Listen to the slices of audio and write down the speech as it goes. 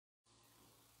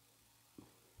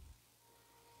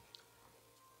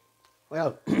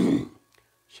Well,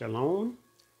 shalom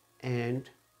and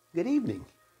good evening,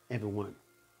 everyone.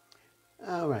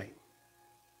 All right.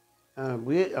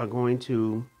 We are going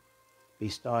to be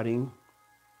starting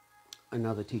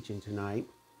another teaching tonight,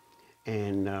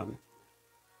 and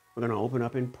we're going to open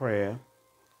up in prayer,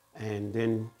 and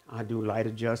then I'll do light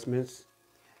adjustments,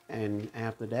 and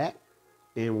after that,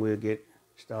 then we'll get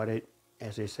started,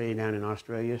 as they say down in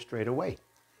Australia, straight away.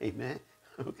 Amen.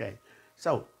 Okay.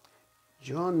 So,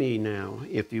 join me now,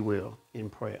 if you will, in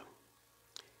prayer.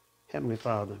 Heavenly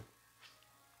Father,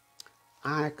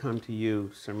 I come to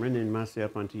you, surrendering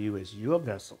myself unto you as your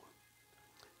vessel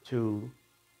to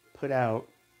put out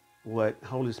what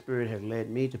Holy Spirit has led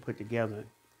me to put together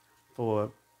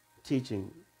for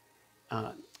teaching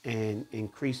and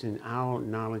increasing our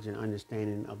knowledge and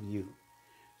understanding of you.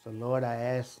 So, Lord, I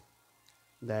ask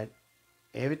that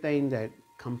everything that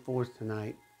comes forth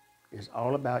tonight is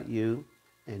all about you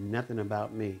and nothing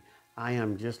about me. I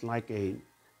am just like a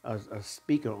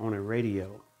speaker on a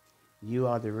radio. You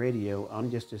are the radio. I'm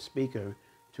just a speaker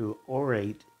to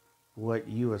orate what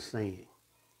you are saying.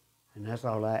 And that's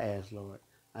all I ask, Lord.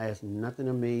 I ask nothing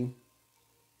of me,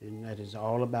 and that is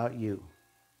all about you.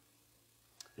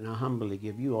 And I humbly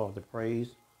give you all the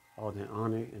praise, all the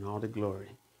honor, and all the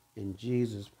glory. In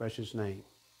Jesus' precious name,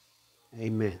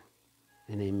 amen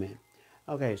and amen.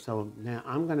 Okay, so now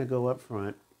I'm going to go up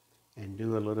front and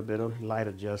do a little bit of light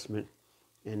adjustment,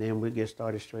 and then we'll get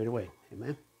started straight away.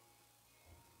 Amen.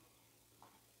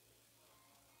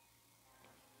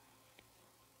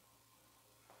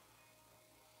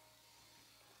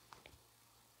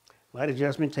 Light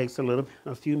adjustment takes a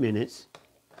few minutes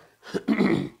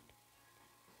because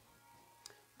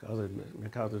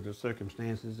of the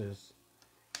circumstances. There's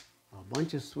a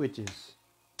bunch of switches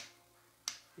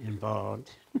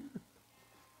involved.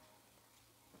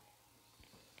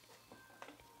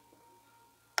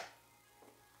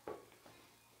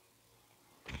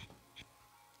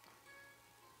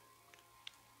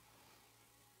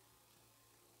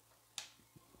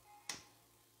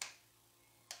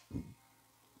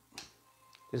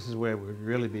 This is where it would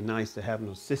really be nice to have an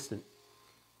assistant.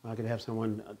 I could have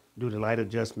someone do the light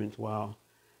adjustments while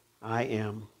I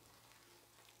am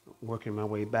working my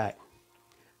way back.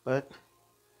 But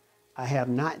I have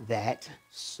not that,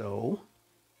 so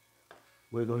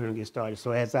we'll go ahead and get started.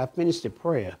 So as I finish the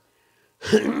prayer,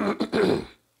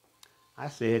 I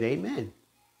said amen.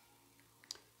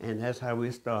 And that's how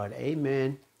we start.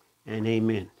 Amen and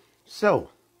amen. So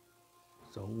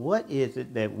what is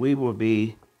it that we will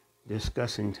be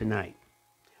discussing tonight?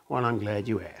 Well, I'm glad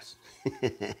you asked.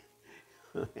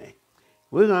 Okay.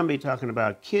 We're going to be talking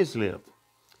about Kislev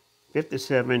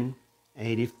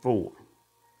 5784.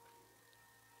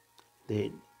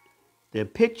 The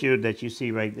picture that you see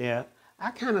right there,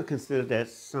 I kind of consider that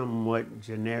somewhat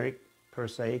generic per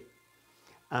se,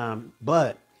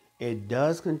 but it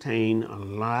does contain a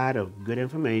lot of good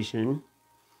information,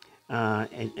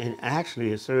 and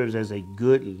actually it serves as a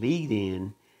good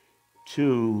lead-in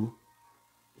to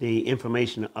the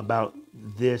information about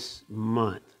this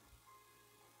month.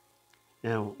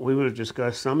 Now, we will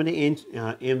discuss some of the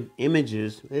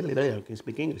images, I can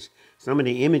speak English, some of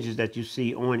the images that you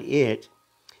see on it,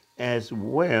 as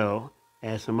well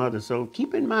as some others. So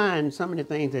keep in mind some of the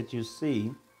things that you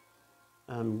see.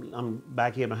 I'm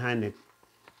back here behind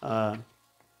the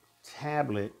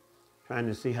tablet, trying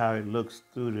to see how it looks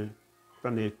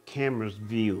from the camera's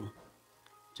view,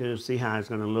 to see how it's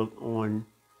going to look on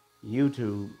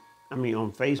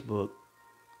on Facebook,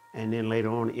 and then later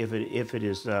on if it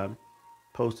is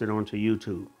posted onto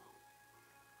YouTube.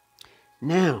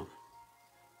 Now,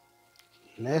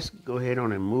 let's go ahead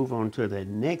on and move on to the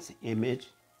next image.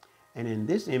 And in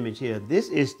this image here, this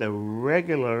is the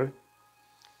regular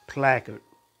placard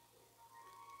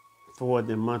for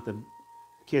the month of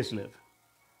Kislev.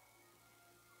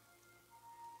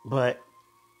 But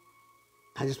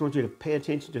I just want you to pay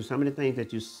attention to some of the things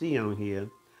that you see on here,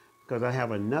 because I have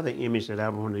another image that I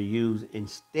want to use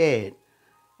instead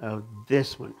of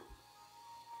this one.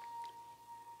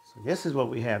 So this is what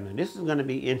we have now. This is going to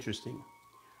be interesting.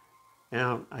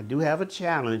 Now, I do have a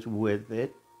challenge with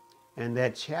it, and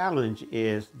that challenge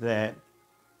is that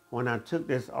when I took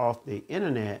this off the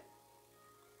internet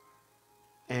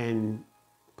and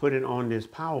put it on this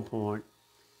PowerPoint,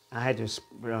 I had to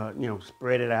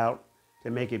spread it out to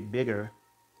make it bigger,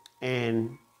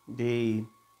 and the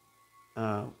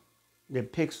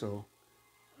pixel.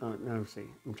 Let's see.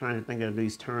 I'm trying to think of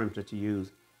these terms that you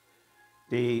use.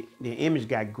 The image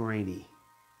got grainy.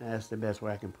 That's the best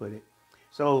way I can put it.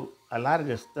 So a lot of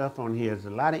the stuff on here is a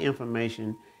lot of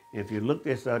information. If you look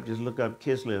this up, just look up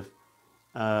Kislev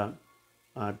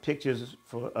pictures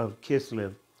of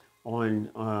Kislev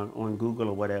on Google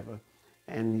or whatever,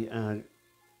 and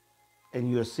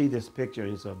you'll see this picture.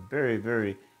 It's a very,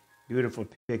 very beautiful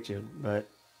picture, but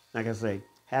like I say,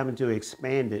 having to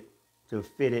expand it to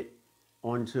fit it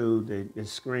onto the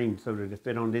screen so that it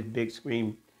fit on this big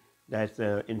screen that's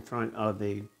in front of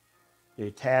the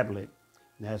tablet.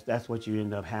 That's what you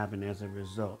end up having as a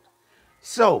result.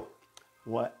 So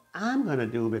what I'm going to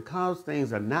do, because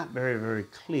things are not very, very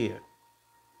clear,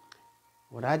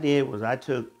 what I did was I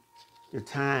took the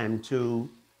time to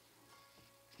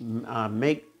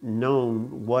make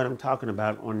known what I'm talking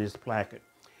about on this placard.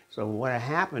 So what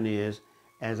happened is,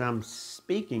 as I'm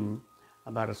speaking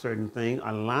about a certain thing,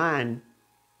 a line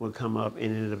will come up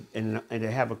and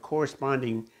it'll have a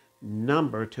corresponding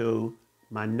number to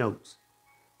my notes.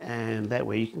 And that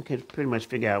way you can pretty much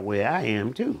figure out where I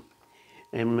am too.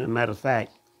 And matter of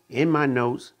fact, in my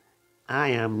notes, I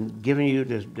am giving you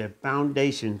the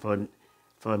foundation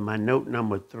for my note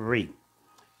number 3.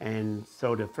 And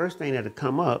so the first thing that'll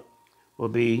come up will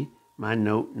be my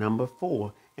note number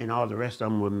 4, and all the rest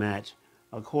of them will match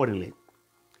accordingly.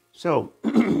 So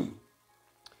when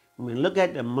we look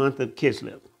at the month of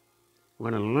Kislev,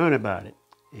 we're going to learn about it.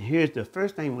 And here's the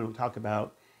first thing we're going to talk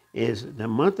about is the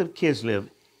month of Kislev.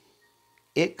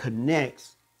 It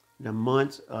connects the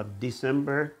months of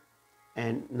December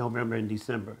and November and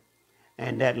December.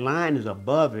 And that line is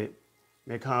above it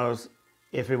because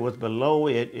if it was below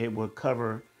it, it would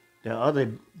cover the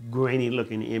other grainy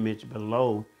looking image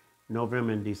below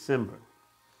November and December.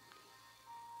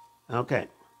 Okay.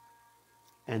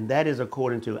 And that is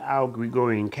according to our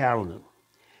Gregorian calendar.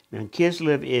 Now,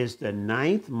 Kislev is the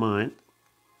 9th month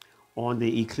on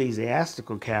the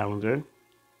ecclesiastical calendar,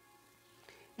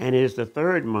 and it is the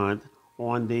 3rd month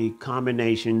on the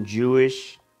combination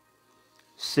Jewish,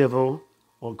 civil,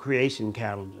 or creation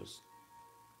calendars.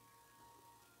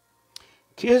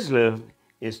 Kislev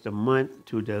is the month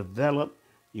to develop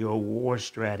your war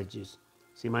strategies.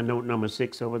 See my note number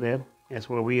 6 over there? That's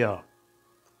where we are.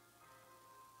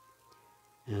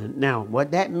 And now,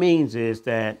 what that means is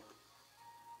that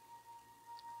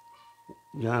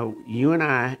you and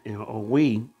I, or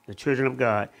we, the children of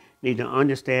God, need to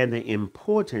understand the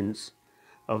importance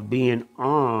of being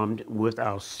armed with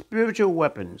our spiritual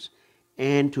weapons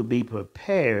and to be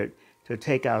prepared to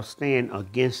take our stand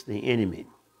against the enemy.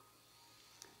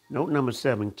 Note number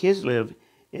 7, Kislev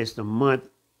is the month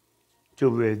to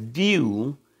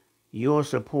review your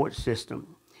support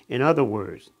system. In other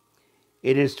words,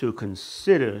 it is to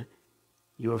consider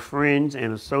your friends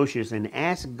and associates and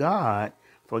ask God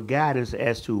for guidance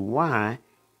as to why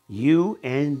you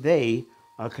and they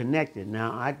are connected.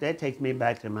 Now, that takes me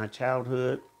back to my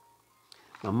childhood.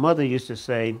 My mother used to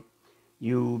say,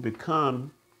 you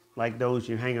become like those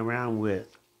you hang around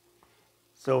with.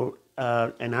 So,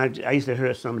 and I used to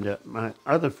hear some of my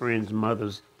other friends'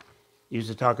 mothers used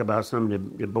to talk about some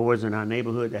of the boys in our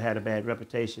neighborhood that had a bad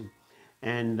reputation.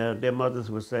 And their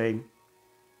mothers would say,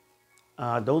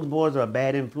 those boys are a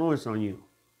bad influence on you.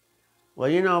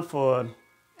 Well, for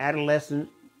adolescent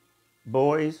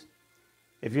boys,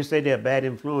 if you say they're a bad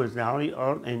influence, now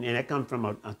and that comes from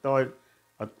an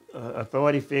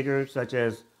authority figure such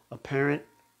as a parent,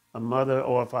 a mother,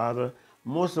 or a father,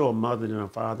 more so a mother than a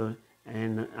father,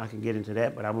 and I can get into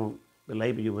that, but I won't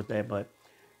belabor you with that. But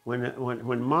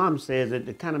when mom says it,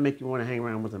 it kind of makes you want to hang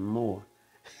around with them more.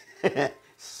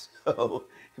 So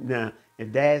now,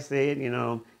 if dad said,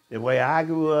 the way I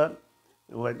grew up,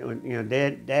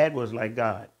 dad was like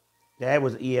God. Dad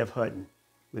was E.F. Hutton.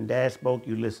 When dad spoke,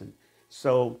 you listened.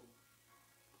 So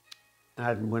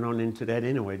I went on into that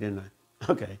anyway, didn't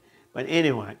I? Okay. But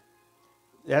anyway,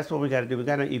 that's what we got to do. We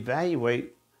got to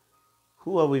evaluate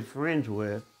who are we friends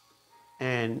with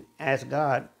and ask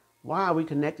God, why are we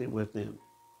connected with them?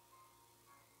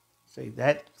 See,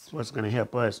 that's what's going to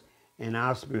help us in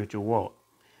our spiritual walk.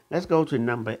 Let's go to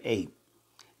number 8.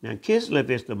 Now, Kislev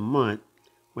is the month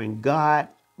when God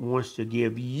wants to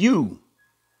give you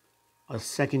a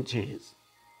second chance.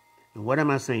 And what am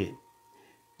I saying?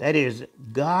 That is,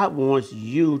 God wants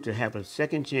you to have a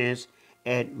second chance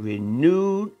at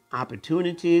renewed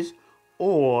opportunities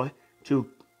or to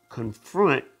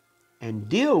confront and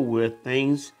deal with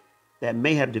things that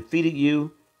may have defeated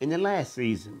you in the last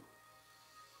season.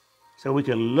 So we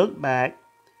can look back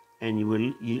and you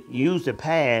will use the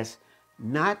past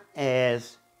not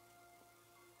as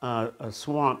a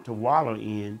swamp to wallow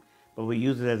in, but we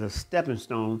use it as a stepping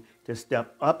stone to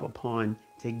step up upon,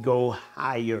 to go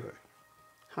higher.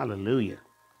 Hallelujah.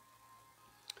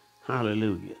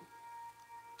 Hallelujah.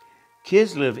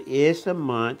 Kislev is the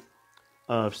month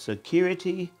of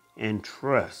security and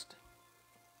trust.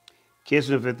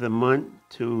 Kislev is the month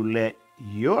to let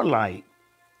your light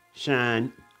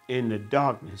shine in the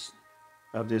darkness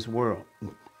of this world.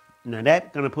 Now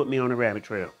that's going to put me on a rabbit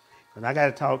trail because I got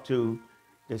to talk to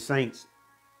the saints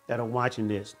that are watching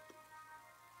this.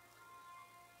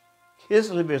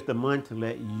 Kislev is the month to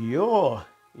let your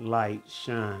light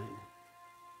shine.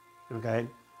 Okay?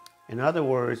 In other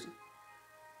words,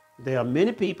 there are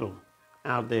many people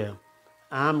out there.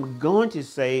 I'm going to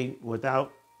say,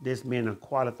 without this being a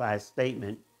qualified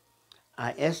statement,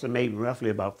 I estimate roughly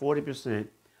about 40%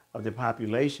 of the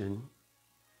population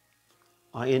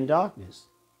are in darkness.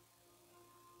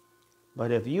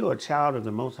 But if you're a child of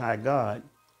the Most High God,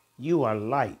 you are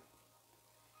light.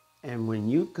 And when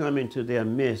you come into their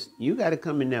midst, you got to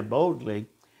come in there boldly,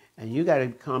 and you got to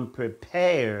come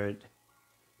prepared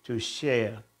to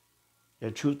share the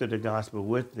truth of the gospel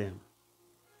with them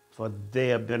for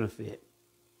their benefit.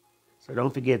 So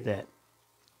don't forget that.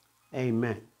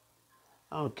 Amen.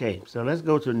 Okay, so let's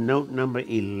go to note number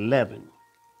 11.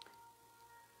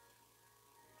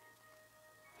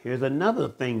 Here's another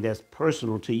thing that's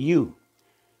personal to you.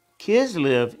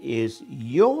 Kislev is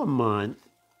your month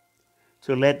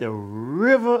to let the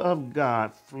river of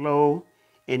God flow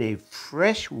in a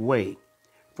fresh way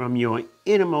from your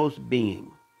innermost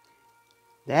being.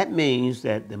 That means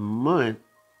that the month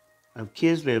of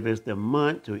Kislev is the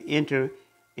month to enter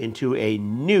into a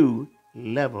new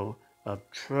level of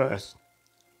trust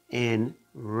and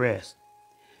rest.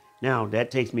 Now,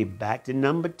 that takes me back to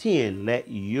number 10. Let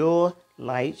your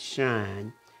light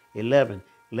shine. 11.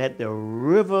 Let the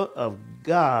river of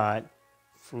God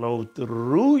flow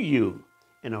through you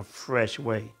in a fresh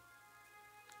way,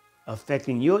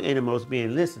 affecting your innermost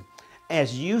being. Listen,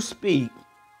 as you speak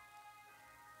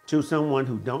to someone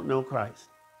who don't know Christ,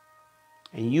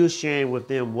 and you're sharing with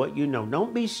them what you know,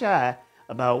 don't be shy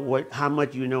about how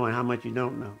much you know and how much you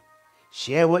don't know.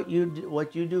 Share what you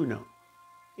do know,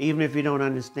 even if you don't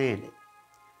understand it.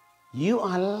 You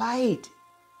are light.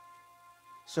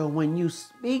 So when you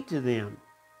speak to them,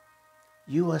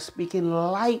 you are speaking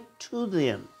light to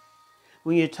them.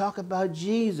 When you talk about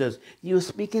Jesus, you're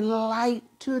speaking light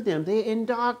to them. They're in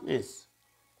darkness.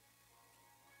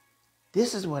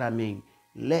 This is what I mean.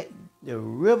 Let the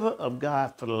river of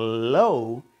God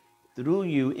flow through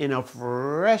you in a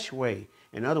fresh way.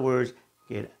 In other words,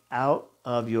 get out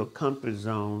of your comfort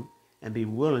zone and be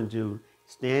willing to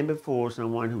stand before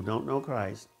someone who don't know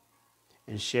Christ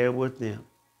and share with them.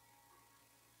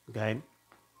 Okay?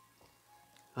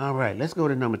 All right, let's go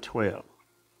to number 12.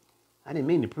 I didn't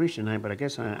mean to preach tonight, but I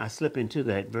guess I slip into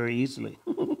that very easily.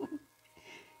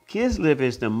 Kislev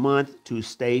is the month to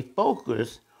stay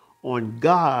focused on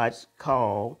God's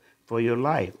call for your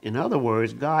life. In other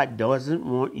words, God doesn't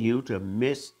want you to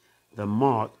miss the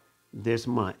mark this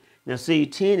month. Now see,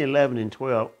 10, 11, and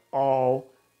 12 all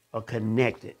are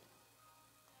connected.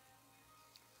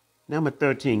 Number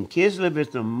 13, Kislev is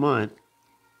the month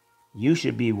you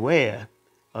should beware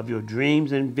of your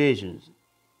dreams and visions.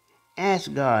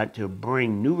 Ask God to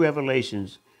bring new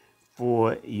revelations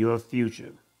for your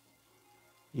future.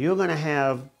 You're going to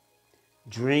have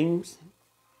dreams.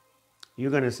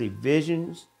 You're going to see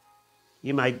visions.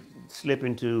 You might slip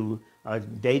into a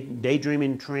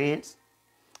daydreaming trance,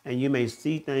 and you may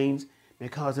see things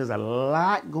because there's a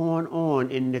lot going on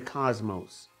in the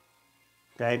cosmos.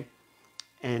 Okay?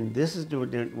 And this is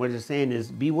what it's saying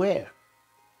is beware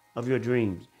of your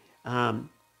dreams.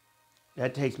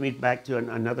 That takes me back to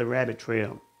another rabbit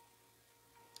trail.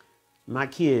 My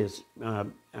kids,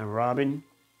 Robin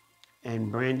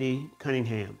and Brandy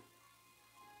Cunningham,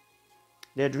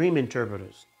 they're dream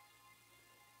interpreters.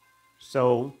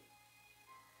 So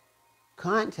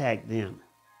contact them.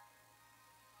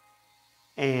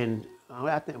 And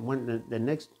I think when the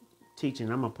next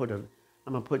teaching, I'm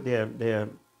gonna put their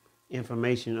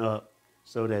information up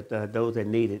so that those that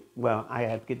need it. Well, I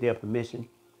have to get their permission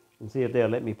and see if they'll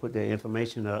let me put their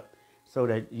information up so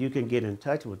that you can get in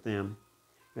touch with them,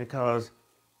 because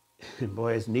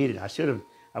boy, it's needed.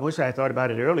 I wish I had thought about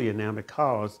it earlier now,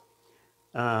 because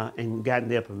and gotten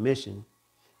their permission,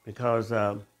 because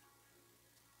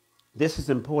this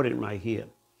is important right here.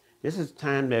 This is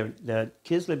time that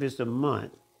Kislev is the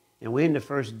month, and we're in the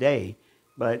first day,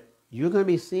 but you're going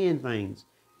to be seeing things.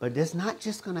 But that's not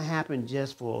just going to happen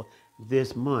just for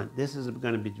this month. This is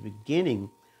going to be the beginning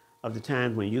of the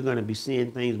times when you're going to be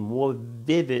seeing things more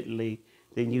vividly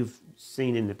than you've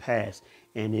seen in the past.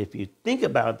 And if you think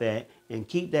about that and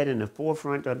keep that in the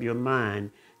forefront of your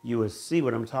mind, you will see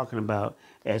what I'm talking about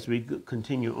as we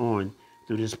continue on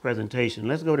through this presentation.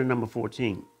 Let's go to number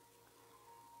 14.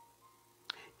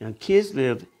 Now,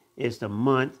 Kislev is the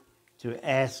month to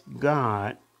ask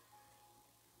God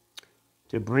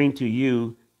to bring to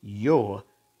you your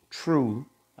true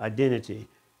identity.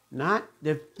 Not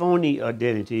the phony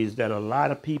identities that a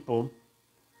lot of people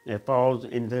that falls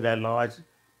into that large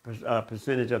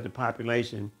percentage of the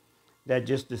population that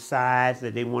just decides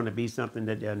that they want to be something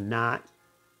that they're not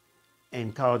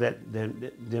and call that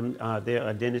their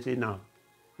identity.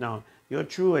 No, your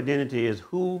true identity is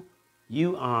who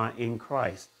you are in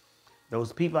Christ.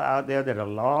 Those people out there that are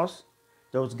lost,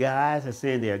 those guys are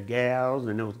saying they're gals,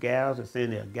 and those gals are saying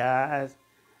they're guys,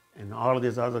 and all of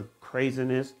this other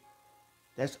craziness,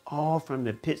 that's all from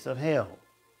the pits of hell.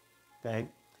 Okay?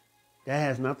 That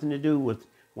has nothing to do with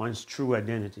one's true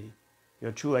identity.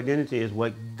 Your true identity is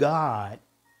what God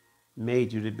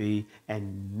made you to be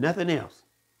and nothing else.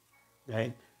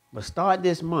 Okay? But start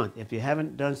this month, if you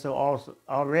haven't done so also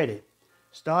already,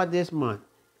 start this month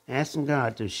asking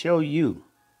God to show you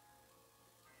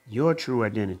your true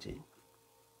identity.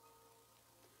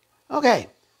 Okay,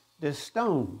 the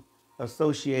stone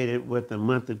associated with the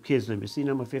month of Kislev. You see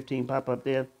number 15 pop up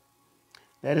there?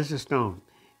 That is the stone.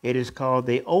 It is called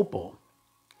the opal,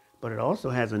 but it also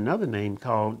has another name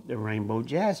called the rainbow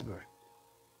jasper.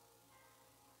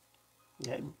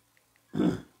 Okay.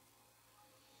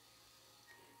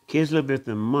 Kislev is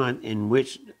the month in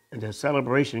which the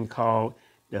celebration called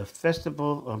the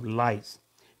Festival of Lights.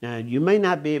 Now, you may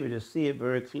not be able to see it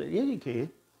very clearly. Yeah, you can.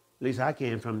 At least I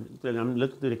can. I'm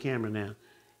looking through the camera now.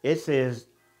 It says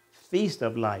Feast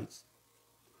of Lights.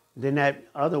 Then that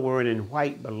other word in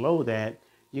white below that,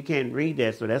 you can't read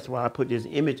that, so that's why I put this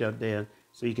image up there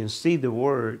so you can see the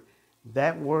word.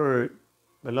 That word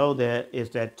below that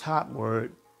is that top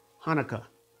word, Hanukkah.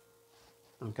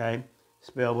 Okay?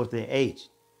 Spelled with the H.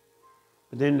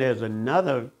 But then there's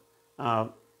another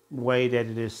way that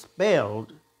it is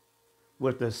spelled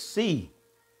with a C,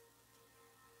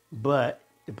 but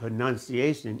the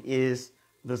pronunciation is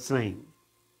the same.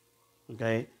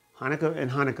 Okay? Hanukkah and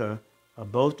Hanukkah are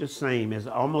both the same. It's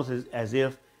almost as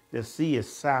if the C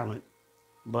is silent,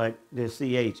 but the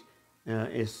CH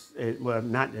well,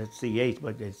 not the CH,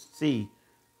 but the C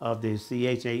of the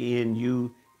CHANUKAH.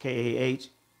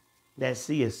 That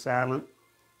C is silent,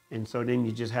 and so then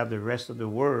you just have the rest of the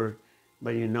word,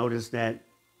 but you notice that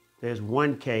there's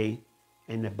one K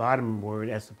in the bottom word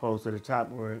as opposed to the top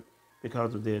word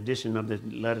because of the addition of the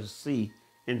letter C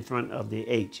in front of the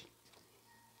H.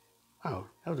 Oh,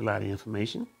 that was a lot of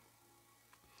information.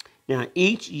 Now,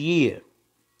 each year,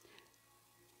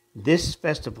 this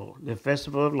festival, the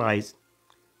Festival of Lights,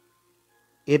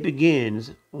 it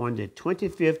begins on the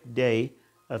 25th day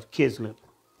of Kislev.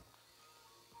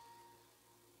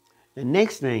 The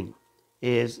next thing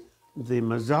is the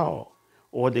Mazal,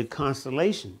 or the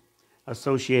constellation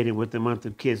associated with the month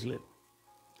of Kislev.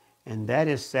 And that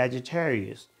is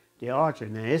Sagittarius, the archer.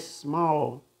 Now, it's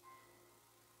small,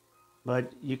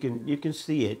 but you can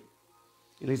see it.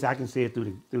 At least I can see it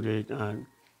through the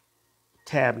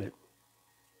tablet.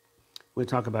 We'll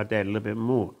talk about that a little bit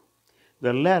more.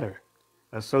 The letter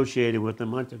associated with the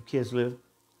month of Kislev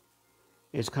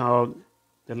is called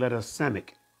the letter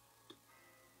Samek.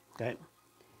 Okay?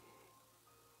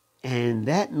 And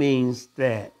that means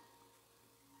that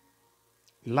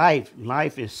life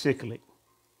is cyclic.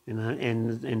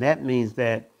 And that means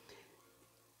that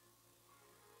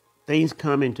things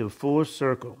come into full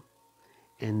circle.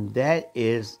 And that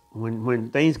is when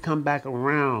things come back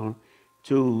around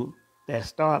to that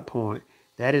start point,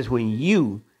 that is when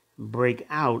you break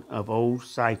out of old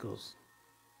cycles.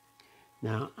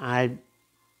 Now, I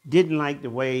didn't like the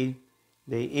way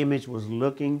the image was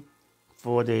looking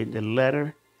for the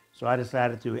letter, so I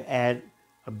decided to add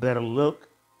a better look.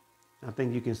 I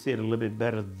think you can see it a little bit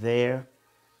better there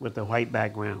with the white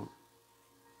background.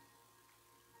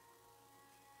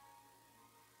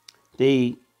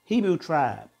 The Hebrew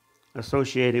tribe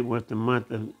associated with the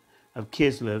month of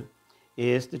Kislev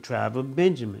is the tribe of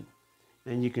Benjamin.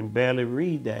 And you can barely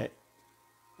read that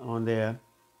on there,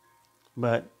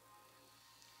 but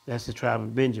that's the tribe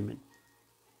of Benjamin.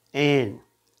 And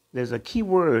there's a key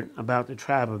word about the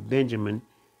tribe of Benjamin,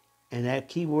 and that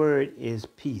key word is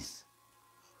peace.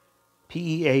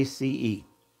 P-E-A-C-E.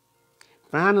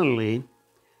 Finally,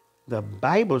 the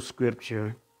Bible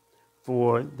scripture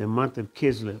for the month of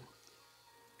Kislev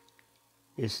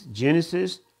is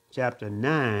Genesis chapter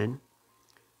 9,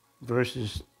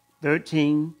 verses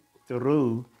 13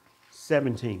 through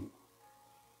 17.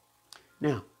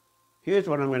 Now, here's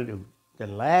what I'm going to do. The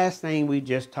last thing we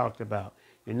just talked about.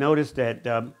 And notice that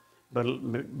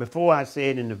but before I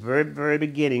said in the very, very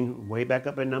beginning, way back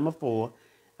up at number 4,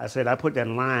 I said I put that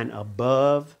line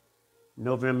above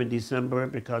November, December,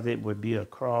 because it would be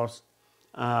across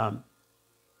the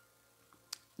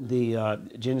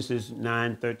Genesis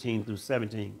 9:13 through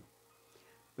 17.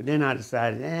 But then I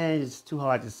decided, it's too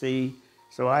hard to see.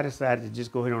 So I decided to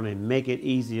just go ahead on and make it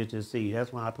easier to see.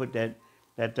 That's why I put that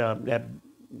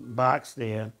box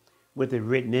there with it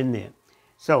written in there.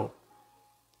 So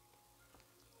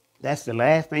that's the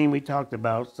last thing we talked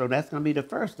about. So that's going to be the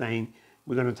first thing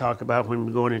we're going to talk about when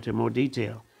we're going into more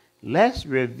detail. Let's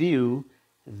review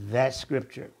that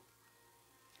scripture.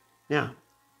 Now,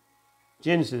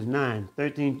 Genesis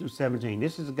 9:13 through 17.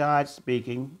 This is God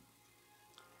speaking.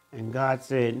 And God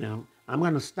said, now, I'm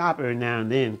going to stop every now and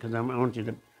then because I'm going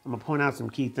to point out some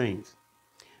key things.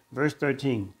 Verse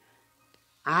 13.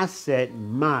 I set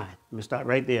my, I'm going to stop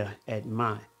right there at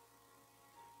my.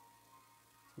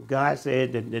 God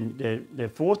said that the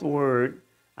fourth word,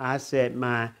 I set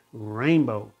my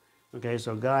rainbow. Okay,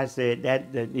 so God said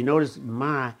that you notice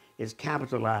my is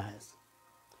capitalized.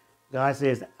 God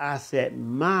says, I set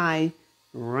my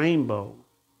rainbow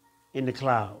in the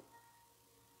cloud.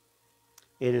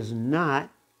 It is not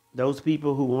those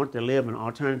people who want to live an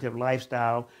alternative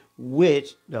lifestyle,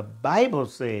 which the Bible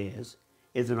says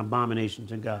is an abomination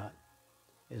to God.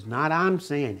 It's not I'm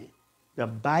saying it. The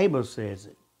Bible says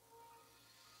it.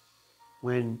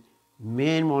 When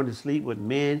men want to sleep with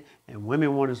men and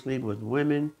women want to sleep with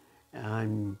women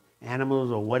and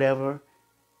animals or whatever,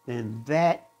 then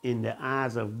that in the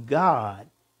eyes of God,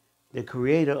 the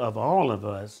creator of all of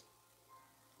us,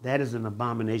 that is an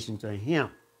abomination to him.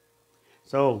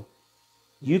 So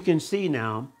you can see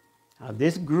now how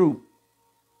this group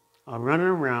are running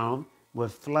around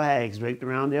with flags draped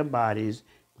around their bodies,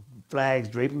 flags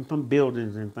draping from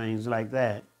buildings and things like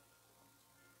that,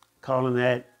 calling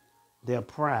that their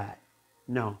pride.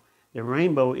 No, the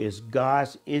rainbow is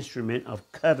God's instrument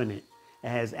of covenant. It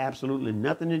has absolutely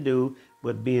nothing to do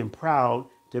with being proud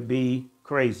to be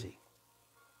crazy,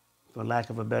 for lack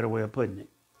of a better way of putting it.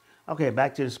 Okay,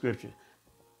 back to the scripture.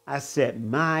 I set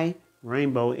my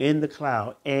rainbow in the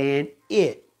cloud, and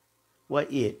it,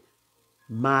 what it?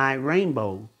 My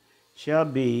rainbow shall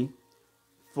be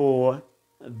for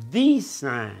the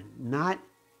sign, not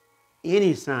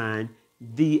any sign,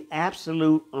 the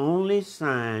absolute only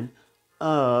sign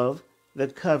of the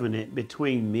covenant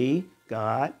between me,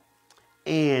 God,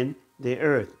 and the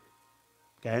earth.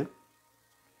 Okay?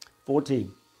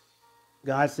 14.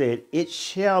 God said, it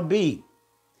shall be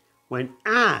when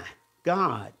I,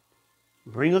 God,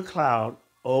 bring a cloud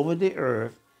over the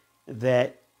earth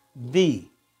that the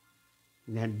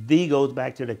goes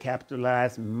back to the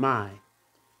capitalized my,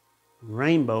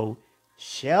 rainbow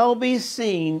shall be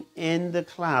seen in the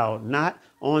cloud, not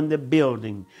on the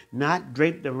building, not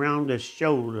draped around the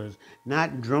shoulders,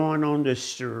 not drawn on the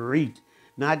street,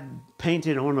 not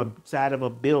painted on the side of a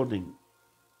building.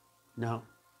 No.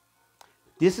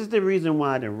 This is the reason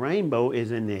why the rainbow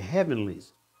is in the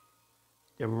heavenlies.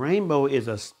 The rainbow is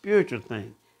a spiritual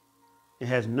thing. It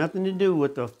has nothing to do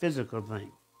with a physical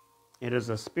thing. It is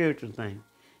a spiritual thing.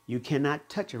 You cannot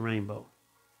touch a rainbow.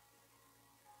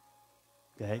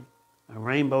 Okay? A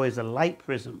rainbow is a light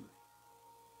prism.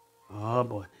 Oh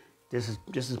boy, this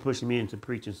is pushing me into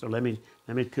preaching. So let me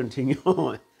continue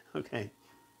on. Okay.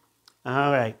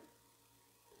 All right.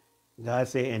 God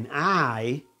said, and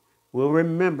I will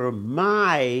remember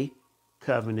my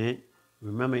covenant.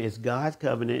 Remember, it's God's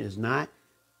covenant. It's not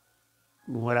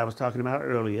what I was talking about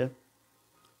earlier.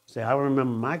 Say, I will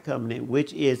remember my covenant,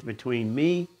 which is between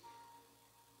me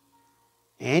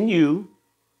and you,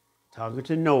 talking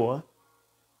to Noah,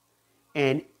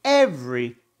 and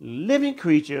every living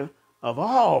creature of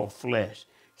all flesh.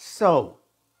 So,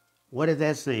 what is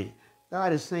that saying?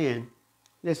 God is saying,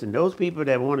 listen, those people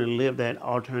that want to live that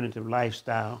alternative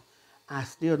lifestyle, I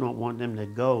still don't want them to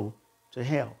go to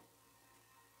hell.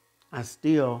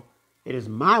 It is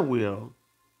my will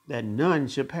that none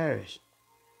should perish.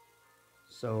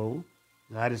 So,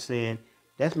 God is saying,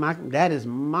 that is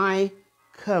my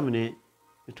covenant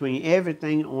between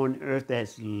everything on earth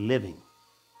that's living.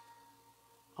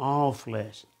 All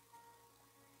flesh.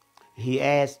 He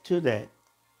adds to that,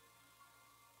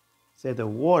 said the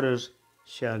waters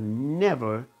shall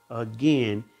never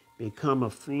again become a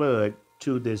flood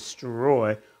to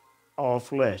destroy all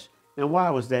flesh. Now, why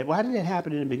was that? Why did that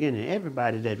happen in the beginning?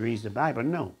 Everybody that reads the Bible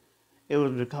knows. It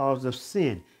was because of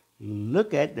sin.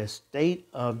 Look at the state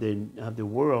of the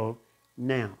world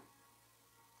now.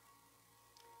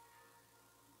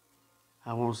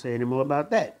 I won't say any more about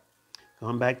that.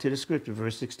 Going back to the scripture,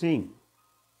 verse 16.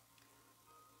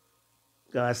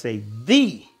 God say,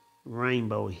 the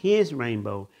rainbow, his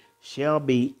rainbow, shall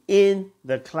be in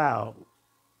the cloud.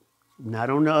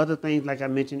 Not on the other things like I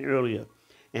mentioned earlier.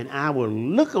 And I will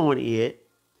look on it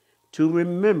to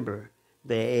remember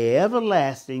the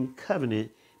everlasting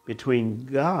covenant between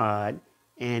God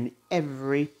and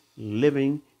every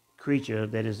living creature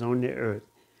that is on the earth.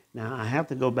 Now, I have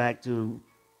to go back to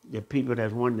the people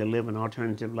that wanted to live an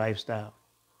alternative lifestyle.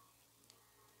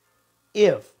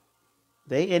 If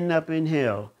they end up in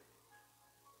hell,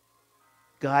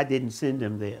 God didn't send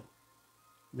them there.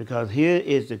 Because here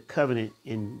is the covenant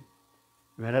in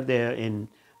right up there in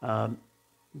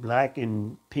black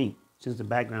and pink, since the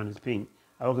background is pink.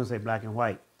 I was going to say black and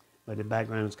white, but the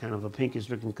background is kind of a pinkish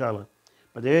looking color.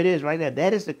 But there it is right there.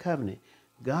 That is the covenant.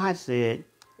 God said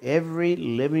every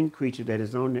living creature that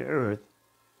is on the earth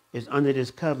is under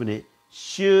this covenant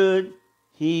should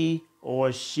he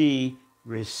or she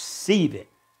receive it.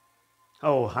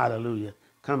 Oh, hallelujah.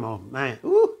 Come on, man.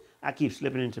 Ooh, I keep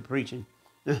slipping into preaching.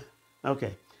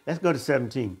 Okay, let's go to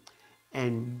 17.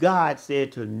 And God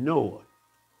said to Noah,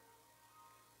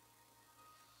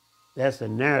 that's the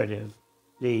narrative,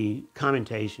 the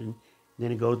commentation.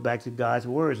 Then it goes back to God's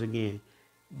words again.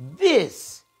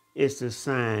 This is the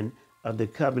sign of the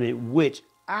covenant which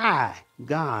I,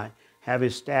 God, have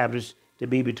established to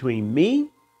be between me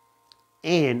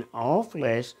and all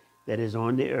flesh that is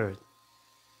on the earth.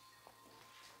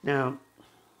 Now,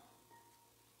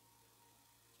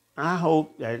 I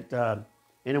hope that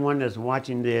anyone that's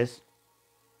watching this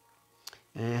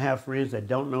and have friends that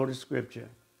don't know the scripture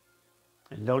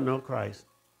and don't know Christ,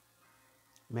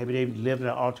 maybe they've lived an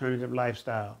alternative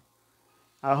lifestyle,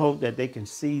 I hope that they can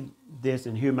see this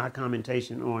and hear my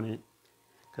commentation on it,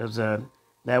 because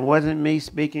that wasn't me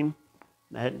speaking.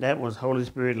 That was Holy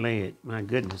Spirit led. My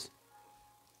goodness.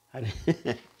 I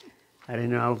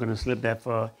didn't know I was going to slip that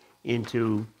far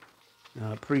into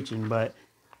preaching, but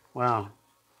wow,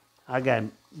 I got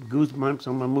goosebumps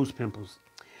on my moose pimples.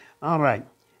 All right,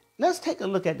 let's take a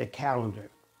look at the calendar.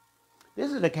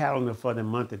 This is the calendar for the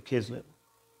month of Kislev.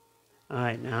 All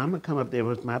right, now I'm going to come up there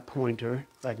with my pointer,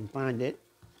 if I can find it.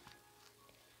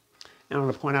 And I'm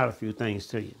going to point out a few things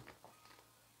to you.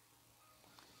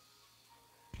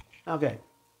 Okay,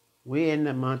 we're in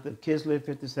the month of Kislev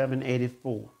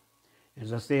 5784.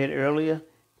 As I said earlier,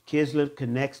 Kislev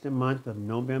connects the month of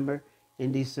November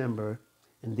and December,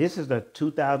 and this is the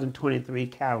 2023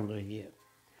 calendar year.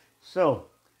 So,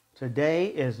 today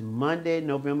is Monday,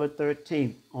 November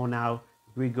 13th on our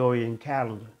Gregorian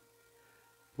calendar.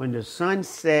 When the sun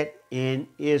set in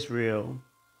Israel,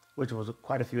 which was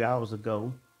quite a few hours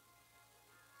ago,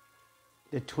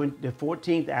 the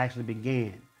 14th actually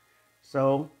began.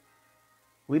 So,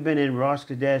 we've been in Rosh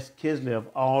Chodesh Kislev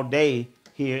all day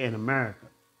here in America.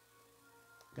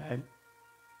 Okay?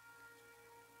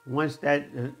 Once they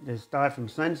start from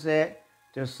sunset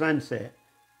to sunset.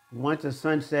 Once the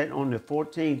sunset on the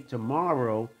 14th,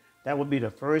 tomorrow, that will be the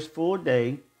first full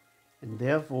day, and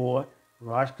therefore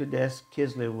Rosh Chodesh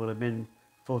Kislev will have been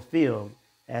fulfilled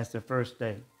as the first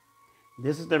day.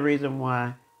 This is the reason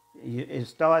why it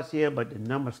starts here, but the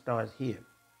number starts here.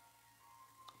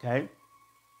 Okay?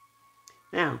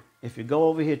 Now, if you go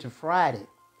over here to Friday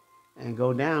and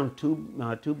go down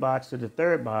two bots to the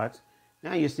third bots,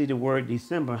 now you see the word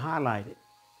December highlighted,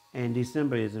 and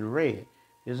December is in red.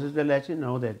 This is to let you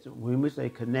know that when we say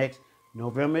connects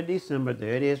November, December,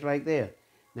 there it is right there.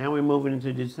 Now we're moving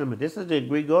into December. This is the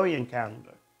Gregorian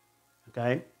calendar,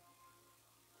 okay?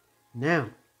 Now,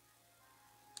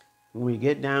 when we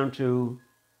get down to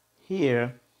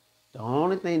here, the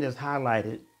only thing that's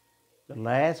highlighted, the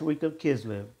last week of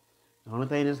Kislev, the only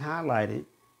thing that's highlighted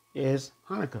is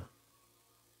Hanukkah.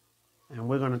 And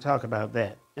we're going to talk about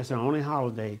that. That's the only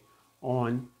holiday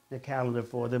on the calendar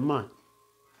for the month.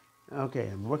 Okay,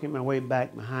 I'm working my way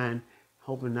back behind,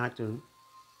 hoping not to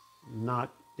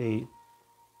knock forget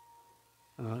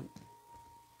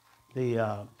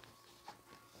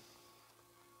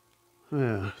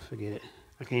it.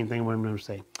 I can't think of what I'm going to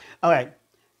say. All right,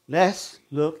 let's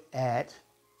look at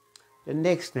the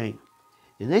next thing.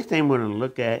 The next thing we're going to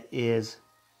look at is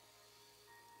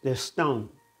the stone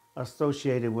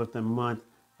associated with the month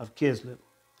of Kislev.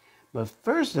 But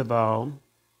first of all,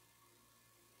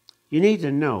 you need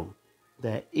to know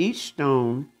that each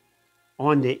stone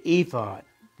on the ephod,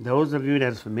 those of you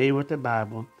that are familiar with the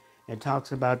Bible, it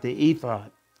talks about the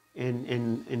ephod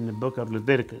in the book of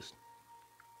Leviticus.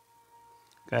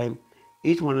 Okay?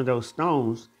 Each one of those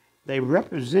stones, they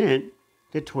represent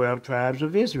the 12 tribes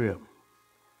of Israel.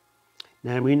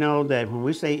 Now we know that when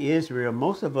we say Israel,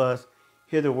 most of us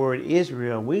hear the word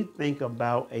Israel, we think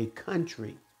about a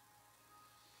country.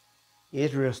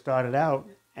 Israel started out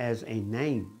as a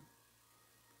name.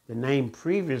 The name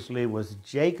previously was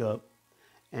Jacob,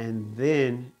 and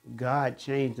then God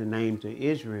changed the name to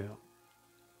Israel.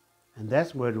 And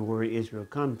that's where the word Israel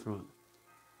comes from.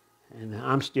 And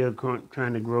I'm still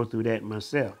trying to grow through that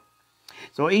myself.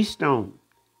 So each stone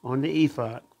on the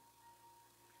ephod.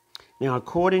 Now,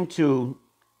 according to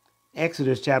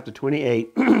Exodus chapter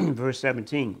 28, verse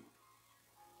 17.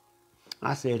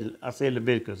 I said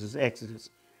Leviticus, it's Exodus.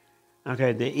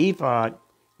 Okay, the ephod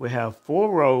will have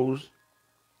 4 rows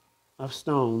of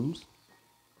stones.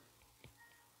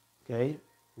 Okay,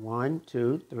 1,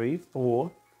 2, 3,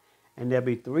 4. And there'll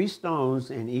be 3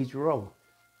 stones in each row.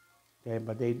 Okay,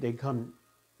 but they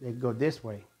go this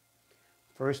way.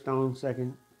 First stone,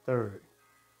 second, third,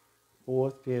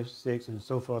 fourth, fifth, sixth, and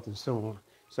so forth and so on.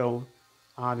 So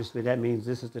obviously that means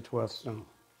this is the 12th stone.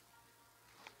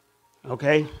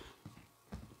 Okay?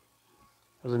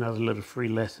 That was another little free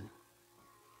lesson.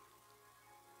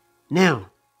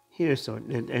 Now, here's so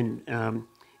in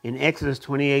Exodus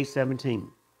 28:17,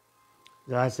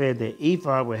 God said the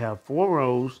ephod will have 4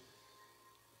 rows,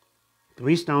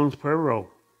 3 stones per row.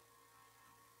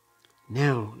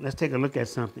 Now, let's take a look at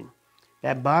something.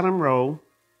 That bottom row,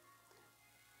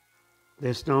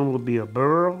 the stone will be a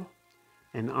beryl,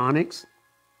 an onyx,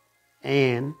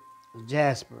 and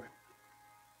jasper.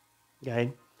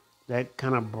 Okay? That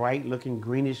kind of bright looking,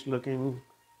 greenish looking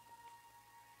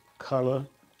color.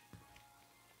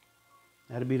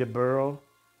 That'll be the beryl,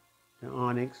 the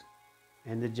onyx,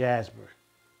 and the jasper.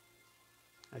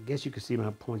 I guess you could see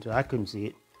my pointer. I couldn't see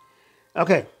it.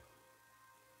 Okay.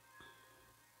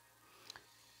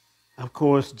 Of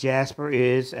course, jasper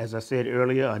is, as I said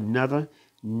earlier, another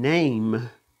name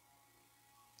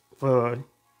for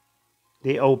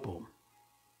the opal.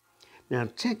 Now,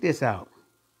 check this out.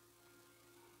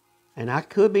 And I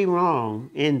could be wrong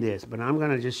in this, but I'm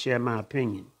going to just share my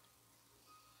opinion.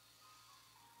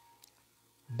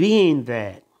 Being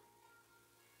that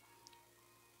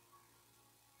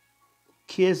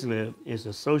Kislev is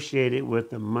associated with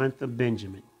the month of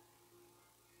Benjamin.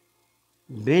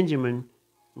 Benjamin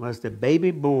was the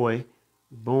baby boy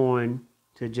born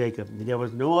to Jacob. There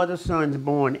was no other sons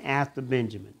born after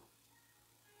Benjamin.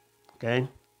 Okay?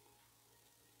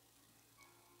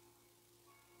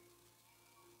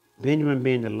 Benjamin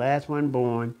being the last one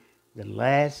born, the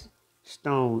last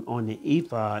stone on the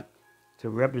ephod to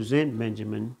represent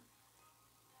Benjamin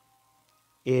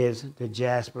is the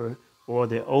jasper or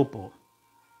the opal.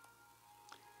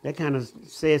 That kind of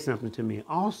says something to me.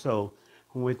 Also,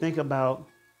 when we think about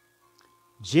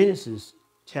Genesis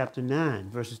chapter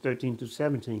 9, verses 13 through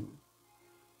 17,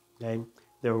 okay,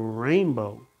 the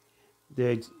rainbow,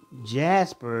 the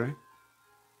jasper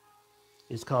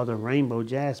is called the rainbow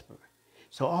jasper.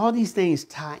 So all these things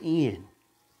tie in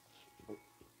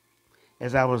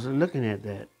as I was looking at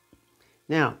that.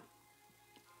 Now,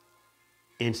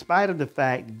 in spite of the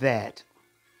fact that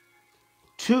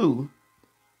 2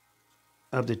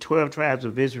 of the 12 tribes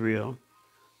of Israel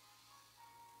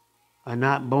are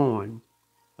not born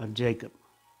of Jacob.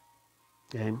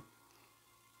 Okay?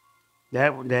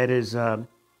 That is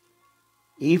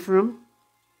Ephraim,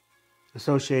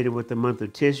 associated with the month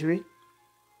of Tishri,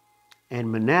 and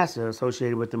Manasseh,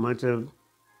 associated with the month of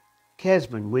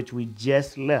Kesban, which we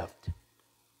just left.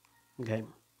 Okay?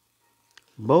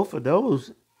 Both of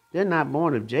those, they're not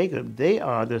born of Jacob. They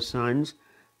are the sons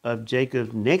of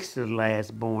Jacob's next to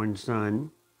last born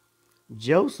son,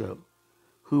 Joseph,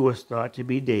 who was thought to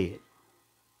be dead.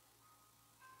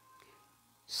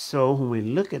 So when we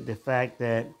look at the fact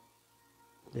that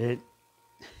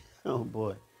oh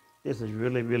boy, this is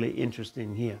really, really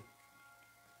interesting here.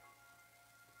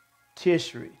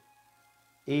 Tishri,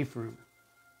 Ephraim,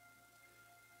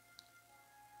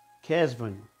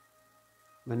 Kesban,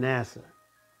 Manasseh,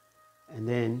 and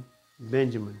then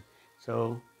Benjamin.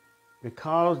 So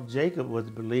because Joseph was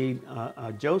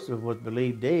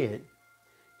believed dead,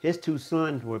 his 2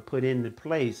 sons were put in the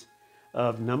place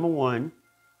of, number 1,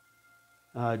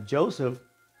 Joseph,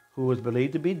 who was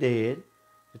believed to be dead,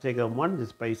 to take up one of the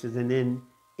spaces, and then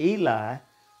Eli,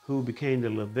 who became the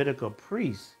Levitical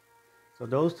priest. So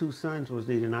those 2 sons was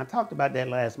needed. And I talked about that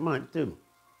last month too.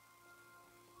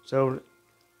 So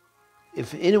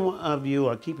if any one of you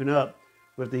are keeping up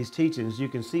with these teachings, you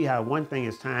can see how one thing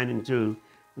is tying into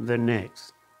the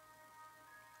next.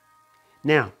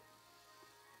 Now,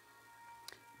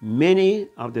 many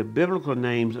of the biblical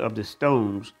names of the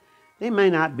stones, they may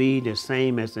not be the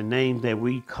same as the names that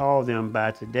we call them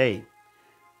by today,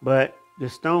 but the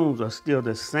stones are still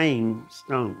the same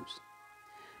stones.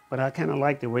 But I kind of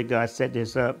like the way God set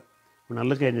this up when I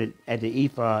look at it at the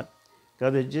ephod,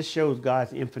 because it just shows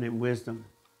God's infinite wisdom.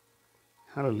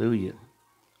 Hallelujah.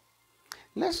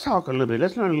 Let's talk a little bit.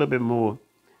 Let's learn a little bit more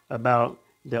about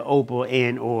the opal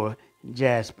and or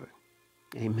jasper.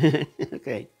 Amen.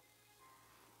 Okay.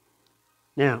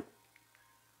 Now,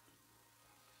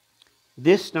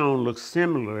 this stone looks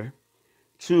similar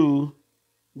to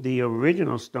the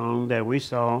original stone that we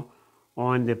saw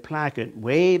on the placard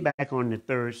way back on the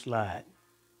third slide.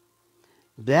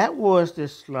 That was the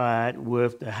slide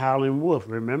with the howling wolf,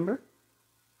 remember?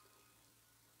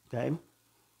 Okay.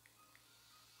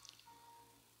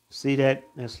 See that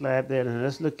slide there? Now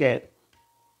let's look at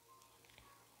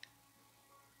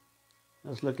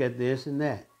this and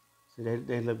that. See,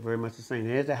 they look very much the same.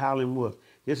 There's the howling wolf.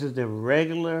 This is the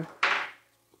regular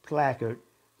placard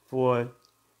for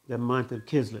the month of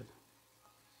Kislev.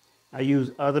 I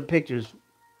use other pictures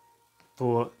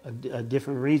for a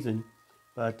different reason,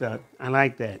 but I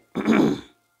like that.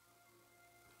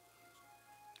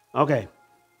 Okay.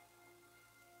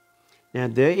 Now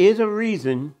there is a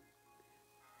reason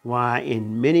why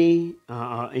in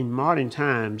modern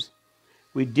times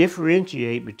we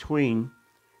differentiate between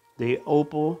the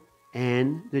opal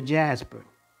and the jasper.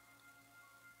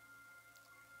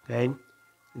 Okay,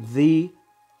 the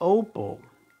opal,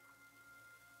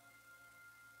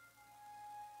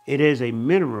 it is a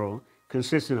mineral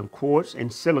consisting of quartz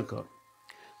and silica,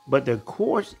 but the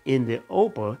quartz in the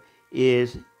opal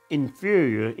is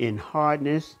inferior in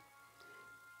hardness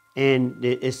and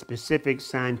its specific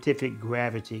scientific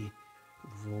gravity,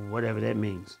 whatever that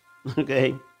means.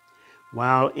 Okay,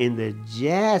 while in the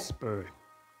jasper,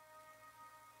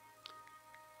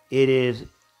 it is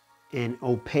an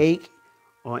opaque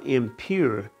or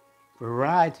impure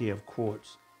variety of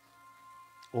quartz.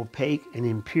 Opaque and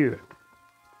impure.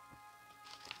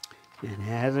 And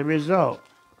as a result,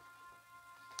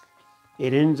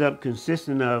 it ends up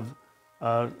consisting of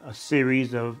a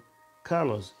series of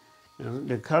colors. Now,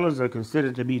 the colors are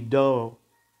considered to be dull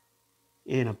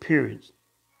in appearance.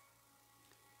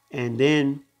 And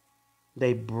then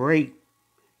they break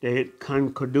their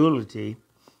concordulity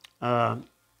when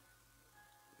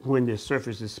the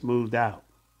surface is smoothed out.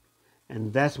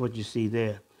 And that's what you see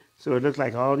there. So it looks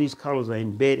like all these colors are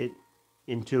embedded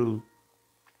into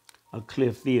a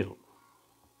clear field.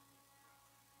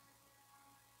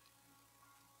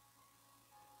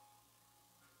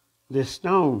 The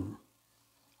stone,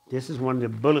 this is one of the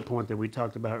bullet points that we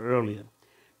talked about earlier.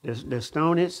 The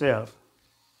stone itself,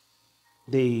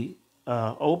 the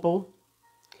opal,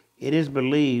 it is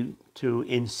believed to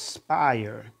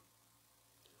inspire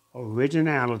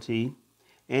originality,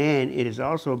 and it is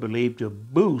also believed to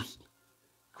boost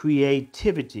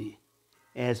creativity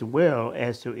as well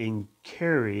as to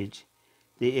encourage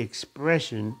the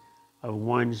expression of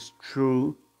one's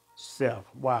true self.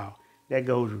 Wow, that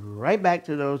goes right back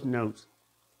to those notes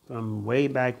from way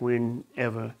back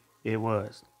whenever it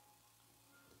was.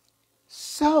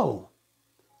 So,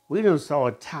 we done saw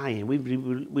a tie-in. We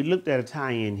looked at a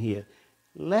tie-in here.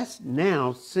 Let's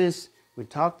now, since we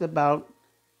talked about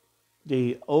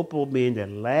the opal being the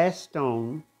last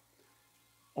stone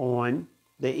on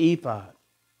the ephod,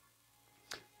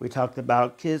 we talked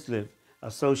about Kislev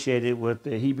associated with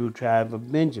the Hebrew tribe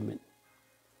of Benjamin.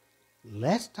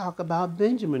 Let's talk about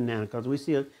Benjamin now, because we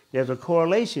see there's a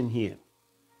correlation here.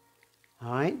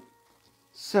 All right?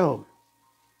 So,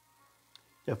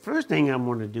 the first thing I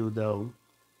want to do, though,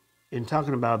 in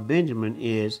talking about Benjamin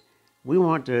is we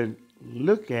want to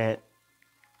look at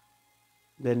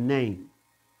the name.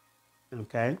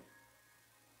 Okay?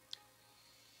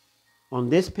 On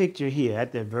this picture here,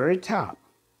 at the very top,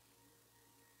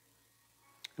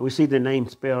 we see the name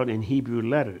spelled in Hebrew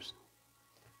letters.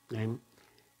 Okay?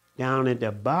 Down at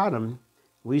the bottom,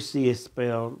 we see it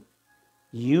spelled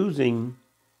using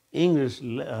English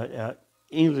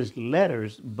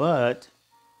letters, but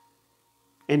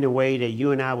in the way that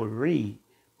you and I would read.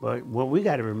 But what we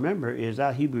got to remember is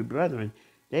our Hebrew brethren,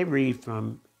 they read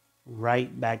from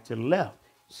right back to left.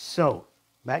 So,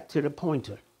 back to the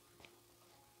pointer.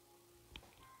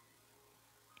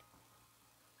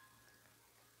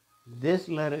 This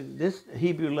letter, this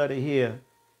Hebrew letter here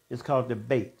is called the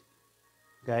bait.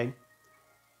 Okay?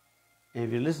 And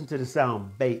if you listen to the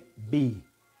sound, bait, B,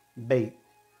 bait,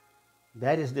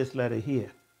 that is this letter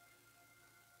here.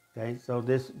 Okay? So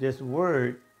this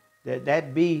word,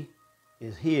 that B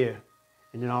is here,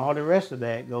 and then all the rest of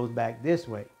that goes back this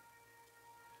way.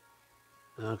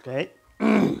 Okay?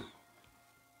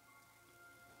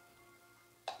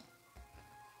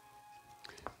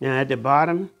 Now at the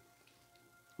bottom,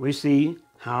 we see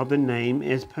how the name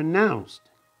is pronounced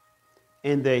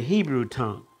in the Hebrew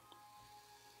tongue.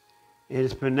 It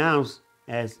is pronounced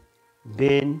as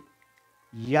Ben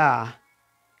Yah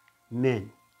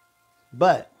Men.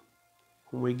 But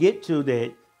when we get to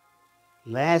the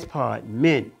last part,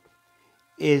 men,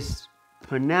 is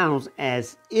pronounced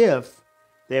as if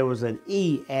there was an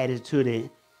E added to the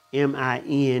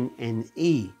M-I-N and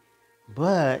E.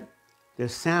 But the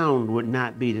sound would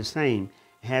not be the same.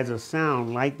 has a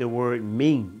sound like the word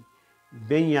mean.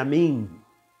 Benjamin.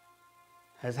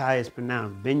 That's how it's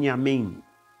pronounced. Benjamin.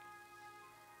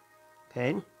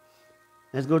 Okay?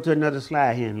 Let's go to another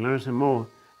slide here and learn some more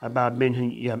about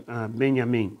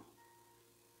Benjamin.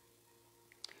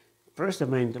 First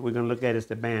thing that we're going to look at is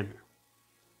the banner.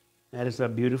 That is a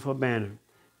beautiful banner.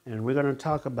 And we're going to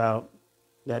talk about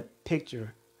that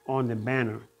picture on the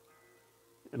banner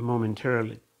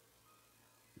momentarily.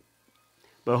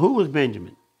 But who was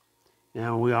Benjamin?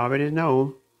 Now, we already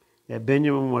know that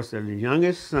Benjamin was the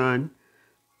youngest son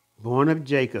born of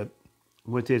Jacob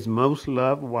with his most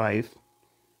loved wife,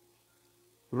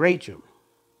 Rachel.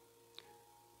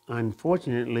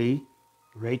 Unfortunately,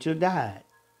 Rachel died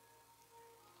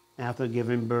after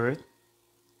giving birth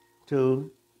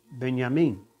to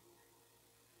Benjamin.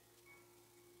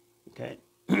 Okay.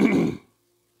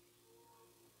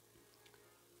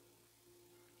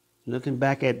 Looking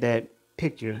back at that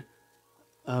picture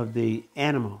of the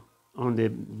animal on the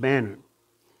banner,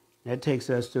 that takes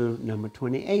us to number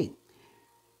 28.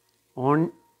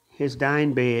 On his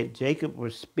dying bed, Jacob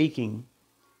was speaking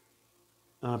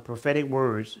prophetic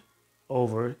words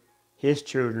over his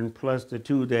children, plus the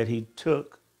two that he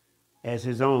took as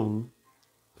his own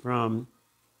from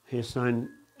his son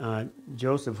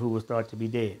Joseph, who was thought to be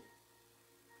dead.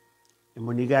 And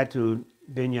when he got to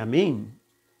Benjamin,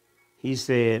 he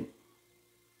said,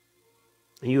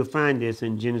 and you'll find this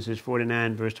in Genesis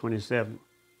 49, verse 27.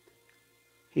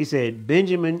 He said,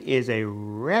 Benjamin is a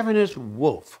ravenous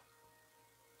wolf.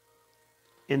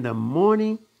 In the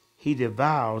morning, he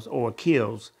devours or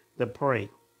kills the prey.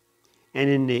 And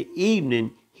in the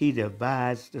evening, he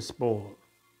divides the spoil.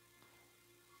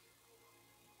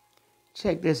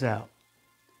 Check this out.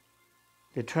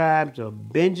 The tribes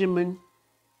of Benjamin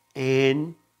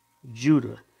and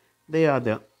Judah. They are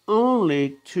the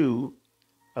only two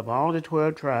of all the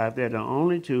 12 tribes. They're the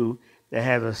only two that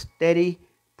have a steady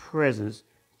presence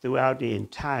throughout the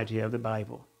entirety of the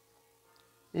Bible.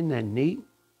 Isn't that neat?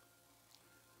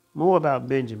 More about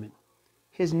Benjamin.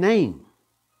 His name.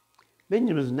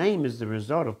 Benjamin's name is the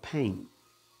result of pain.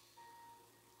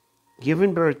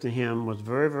 Giving birth to him was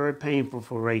very, very painful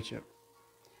for Rachel.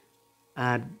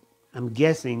 I'm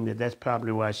guessing that that's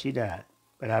probably why she died,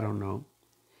 but I don't know.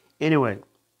 Anyway,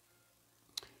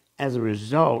 as a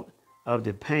result of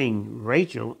the pain,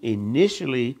 Rachel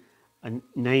initially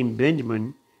named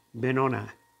Benjamin Benoni.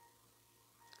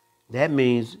 That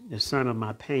means the son of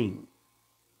my pain.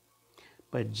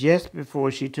 But just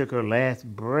before she took her last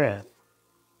breath,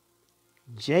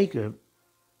 Jacob,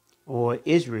 or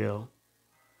Israel,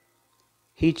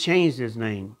 he changed his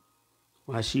name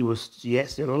while she was yet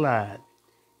still alive.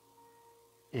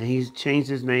 And he changed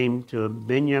his name to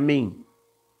Benjamin,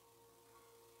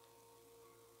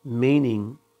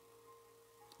 meaning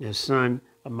the son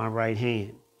of my right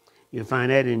hand. You'll find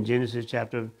that in Genesis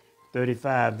chapter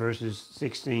 35, verses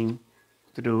 16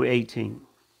 through 18.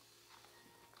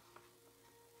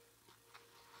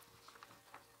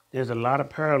 There's a lot of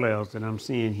parallels that I'm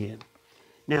seeing here.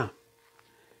 Now,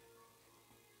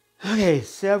 okay,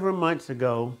 several months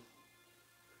ago,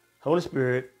 Holy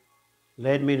Spirit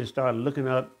led me to start looking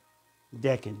up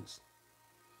decans.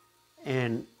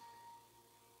 And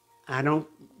I don't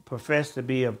profess to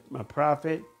be a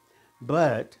prophet,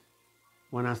 but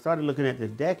when I started looking at the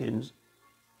decans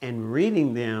and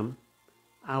reading them,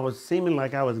 I was seeming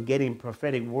like I was getting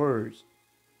prophetic words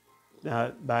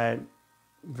by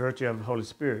virtue of the Holy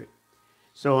Spirit.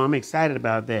 So I'm excited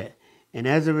about that. And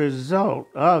as a result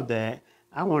of that,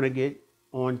 I want to get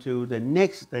on to the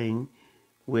next thing,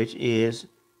 which is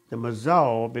the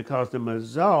Mazal, because the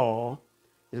Mazal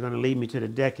is going to lead me to the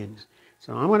decans.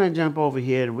 So I'm going to jump over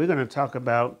here and we're going to talk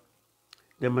about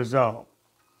the Mazal,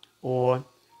 or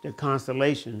the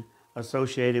constellation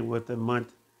associated with the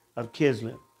month of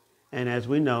Kislev. And as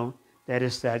we know, that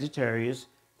is Sagittarius,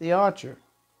 the archer.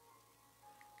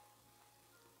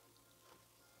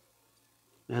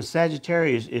 Now,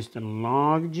 Sagittarius is the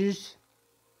largest,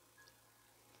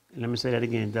 let me say that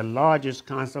again, the largest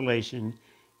constellation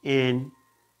in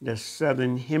the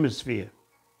southern hemisphere.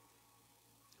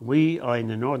 We are in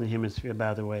the northern hemisphere,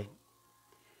 by the way.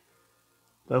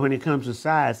 But when it comes to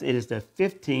size, it is the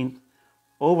 15th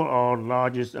overall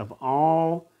largest of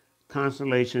all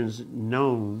constellations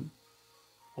known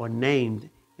or named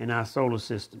in our solar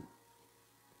system.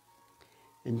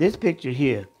 And this picture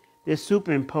here, this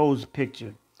superimposed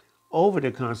picture over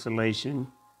the constellation,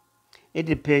 it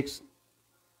depicts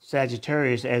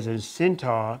Sagittarius as a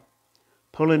centaur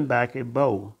pulling back a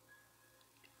bow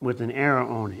with an arrow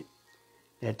on it.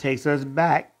 That takes us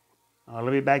back, all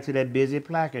the way back to that busy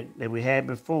placard that we had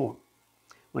before,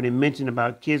 when it mentioned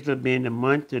about Kislev being the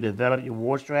month to develop your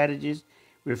war strategies,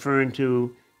 referring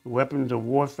to weapons of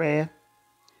warfare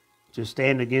to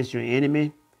stand against your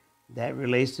enemy, that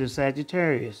relates to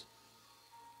Sagittarius,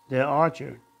 the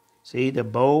archer. See, the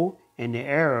bow and the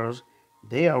arrows,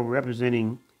 they are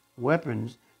representing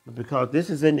weapons, but because this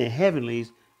is in the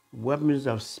heavenlies, weapons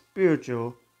of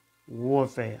spiritual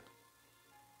warfare.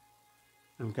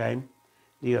 Okay?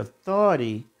 The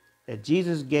authority that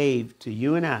Jesus gave to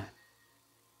you and I,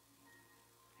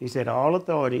 he said, all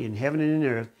authority in heaven and in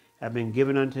earth have been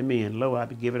given unto me, and lo, I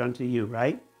will give it unto you,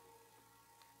 right?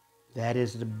 That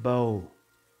is the bow.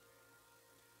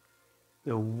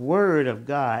 The word of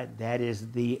God, that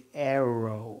is the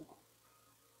arrow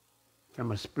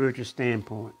from a spiritual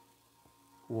standpoint.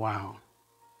 Wow.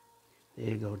 There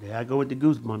you go. There I go with the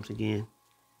goosebumps again.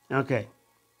 Okay.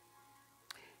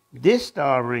 This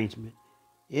star arrangement,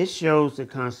 it shows the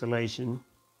constellation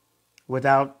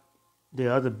without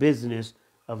the other business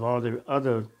of all the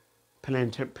other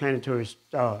planetary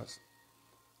stars.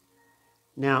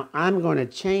 Now, I'm going to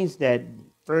change that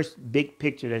first big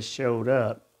picture that showed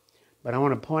up, but I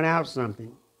want to point out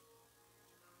something.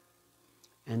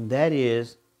 And that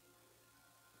is,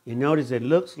 you notice it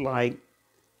looks like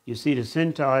you see the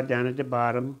centaur down at the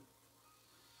bottom,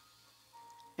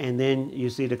 and then you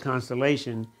see the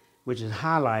constellation, which is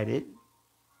highlighted.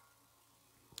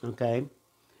 Okay?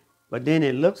 But then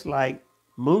it looks like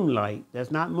moonlight.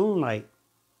 That's not moonlight.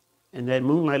 And that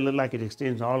moonlight looks like it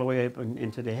extends all the way up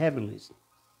into the heavenlies.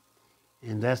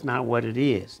 And that's not what it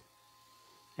is.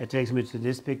 That takes me to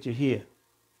this picture here.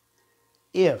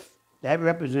 If that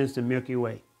represents the Milky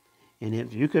Way, and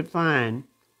if you could find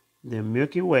the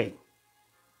Milky Way,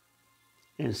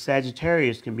 and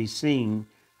Sagittarius can be seen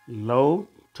low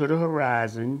to the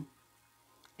horizon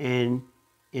and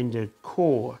in the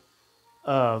core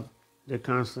of the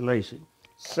constellation.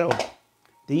 So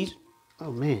these,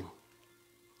 oh man,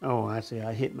 oh I see,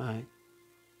 I hit my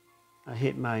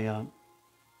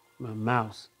my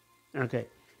mouse. Okay,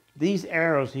 these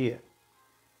arrows here,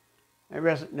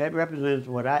 that represents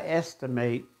what I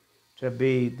estimate to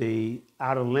be the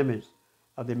outer limits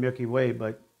of the Milky Way,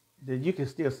 but you can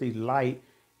still see light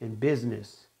and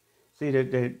business. See,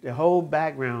 the whole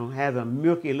background has a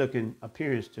milky-looking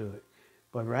appearance to it,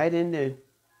 but right in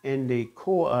the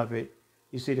core of it,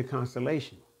 you see the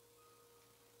constellation.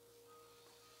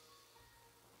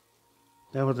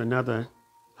 That was another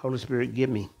Holy Spirit give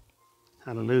me.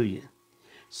 Hallelujah.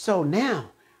 So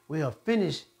now we are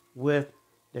finished with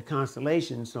the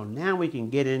constellation. So now we can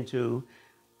get into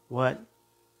what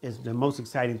is the most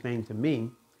exciting thing to me,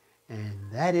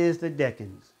 and that is the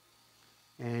decans.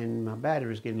 And my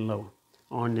battery is getting low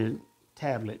on the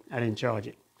tablet. I didn't charge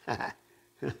it.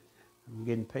 I'm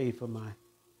getting paid for my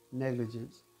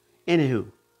negligence. Anywho,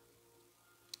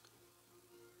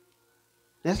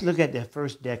 let's look at the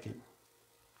first decan.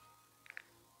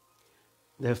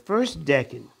 The first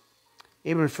decan,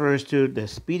 it refers to the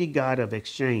speedy God of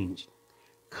exchange,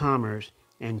 commerce,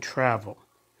 and travel.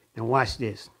 Now watch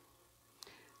this.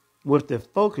 With the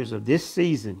focus of this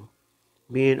season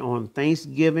being on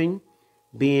Thanksgiving,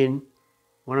 being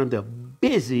one of the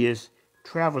busiest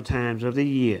travel times of the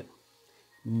year,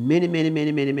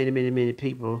 many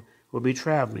people will be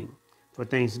traveling for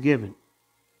Thanksgiving.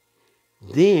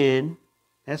 Then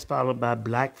that's followed by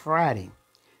Black Friday,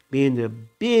 being the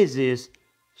busiest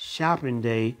shopping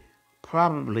day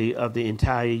probably of the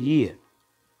entire year.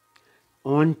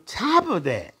 On top of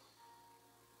that,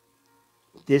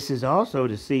 this is also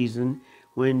the season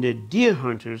when the deer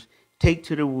hunters take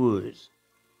to the woods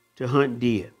to hunt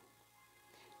deer.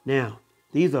 Now,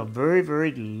 these are very,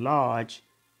 very large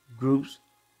groups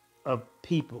of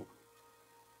people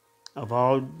of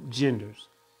all genders.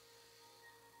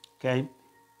 Okay?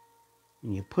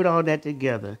 When you put all that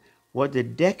together, what the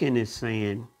decan is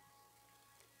saying,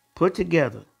 put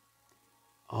together,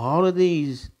 all of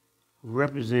these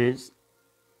represents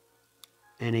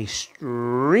an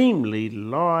extremely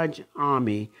large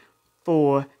army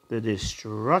for the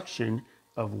destruction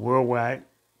of worldwide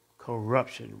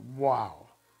corruption. Wow.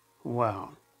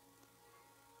 Wow.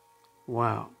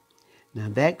 Wow. Now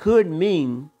that could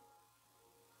mean,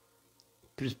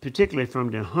 particularly from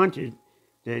the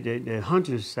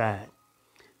hunter's side,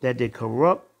 that the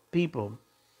corrupt people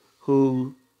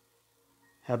who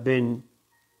have been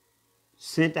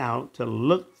sent out to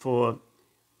look for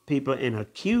people and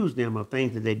accuse them of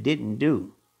things that they didn't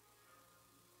do,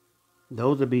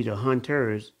 those would be the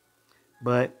hunters,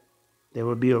 but there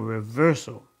will be a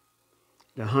reversal.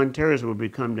 The hunters will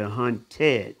become the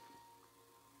hunted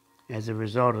as a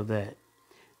result of that.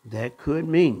 That could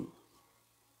mean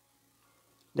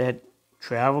that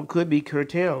travel could be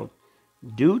curtailed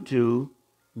due to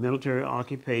military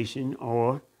occupation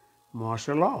or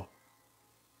martial law.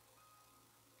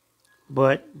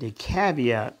 But the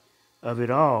caveat of it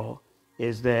all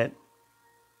is that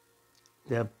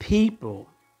the people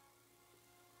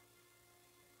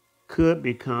could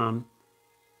become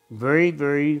very,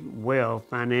 very well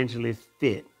financially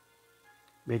fit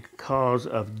because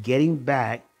of getting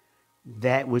back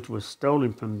that which was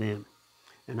stolen from them.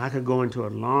 And I could go into a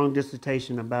long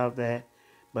dissertation about that,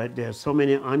 but there's so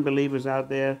many unbelievers out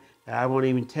there that I won't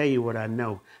even tell you what I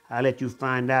know. I'll let you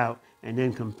find out and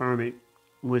then confirm it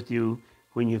with you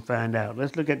when you find out.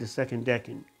 Let's look at the second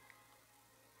decan.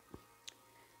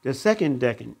 The second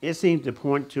decan, it seems to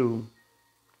point to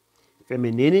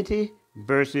femininity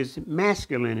versus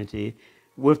masculinity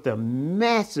with the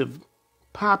massive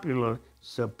popular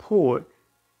support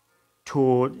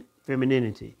toward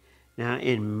femininity. Now,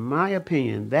 in my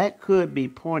opinion, that could be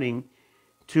pointing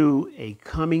to a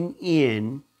coming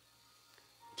in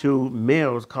to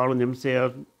males calling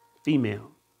themselves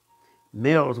female,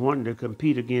 males wanting to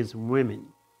compete against women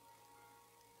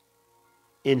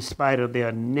in spite of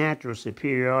their natural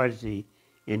superiority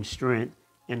in strength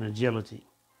and agility.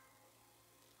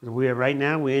 Right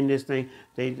now we're in this thing.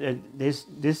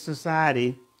 This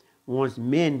society wants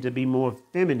men to be more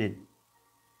feminine.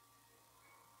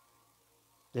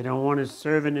 They don't want to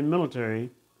serve in the military.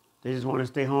 They just want to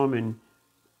stay home and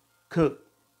cook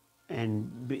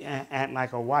and act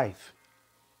like a wife.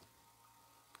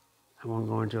 I won't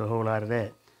go into a whole lot of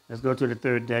that. Let's go to the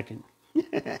third decan.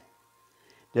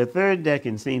 The third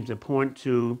decan seems to point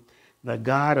to the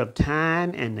God of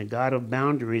time and the God of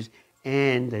boundaries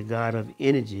and the God of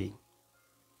energy.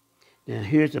 Now,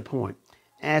 here's the point.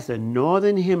 As the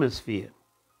northern hemisphere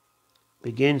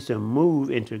begins to move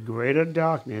into greater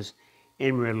darkness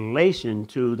in relation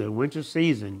to the winter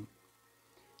season,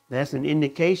 that's an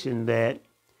indication that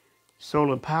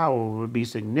solar power will be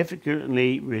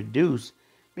significantly reduced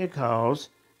because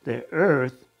the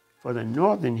Earth for the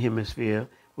northern hemisphere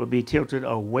will be tilted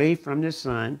away from the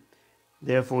sun,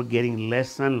 therefore getting less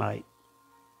sunlight.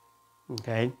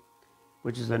 Okay?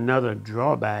 Which is another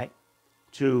drawback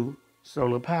to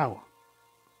solar power.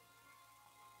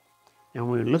 And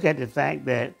when we look at the fact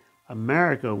that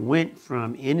America went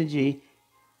from energy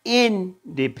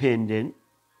independent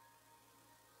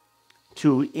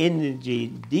to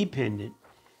energy dependent,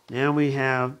 now we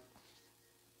have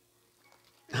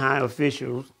high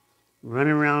officials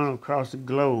running around across the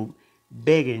globe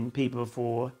begging people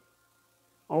for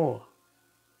oil.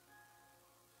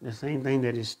 The same thing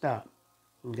that is stopped.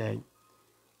 Okay?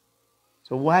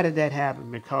 So why did that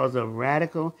happen? Because of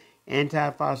radical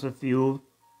anti-fossil fuel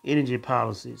energy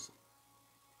policies.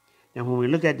 Now, when we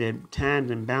look at the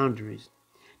times and boundaries,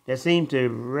 that seem to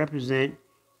represent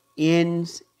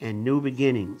ends and new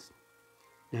beginnings.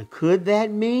 Now, could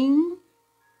that mean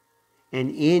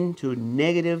an end to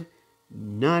negative,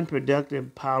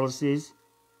 non-productive policies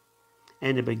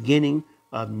and the beginning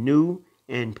of new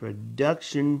and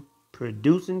producing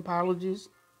policies?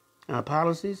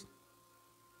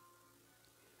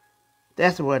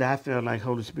 That's what I felt like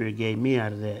Holy Spirit gave me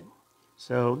out of that.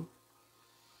 So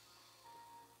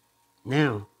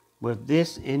now, with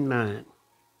this in mind,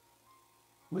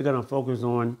 we're going to focus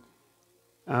on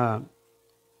the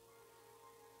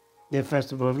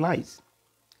Festival of Lights.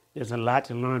 There's a lot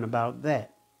to learn about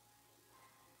that.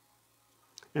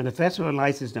 Now, the Festival of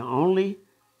Lights is the only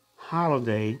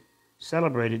holiday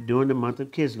celebrated during the month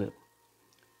of Kislev.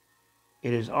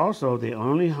 It is also the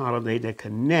only holiday that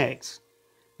connects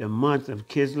the month of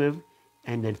Kislev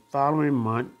and the following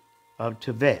month of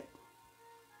Tevet.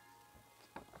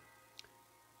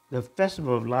 The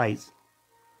Festival of Lights,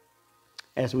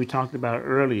 as we talked about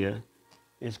earlier,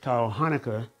 is called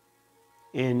Hanukkah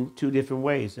in two different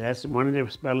ways. That's one of the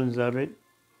spellings of it,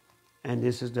 and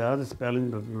this is the other spelling.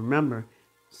 But remember,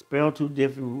 spelled two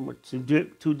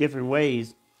different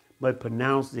ways, but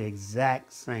pronounced the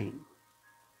exact same.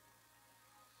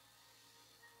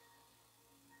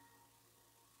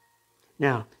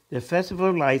 Now, the Festival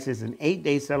of Lights is an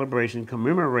 8-day celebration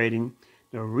commemorating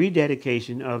the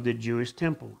rededication of the Jewish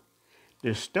temple.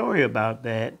 The story about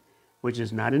that, which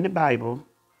is not in the Bible,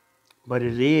 but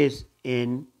it is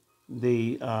in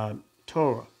the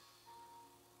Torah.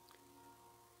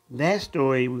 That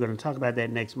story, we're going to talk about that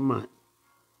next month,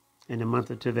 in the month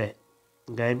of Tevet.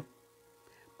 Okay?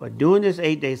 But during this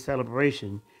 8-day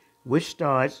celebration, which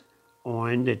starts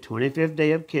on the 25th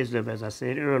day of Kislev, as I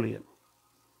said earlier,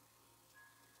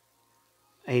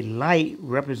 a light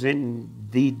representing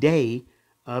the day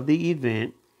of the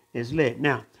event is lit.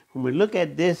 Now, when we look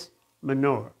at this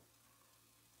menorah,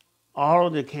 all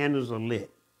of the candles are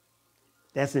lit.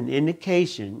 That's an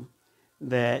indication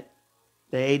that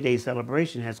the 8-day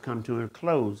celebration has come to a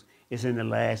close. It's in the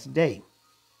last day.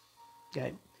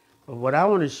 Okay. But what I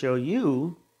want to show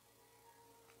you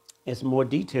is more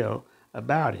detail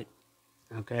about it.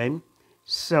 Okay.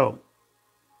 So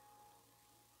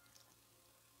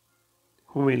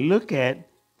when we look at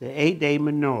the 8-day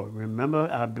menorah, remember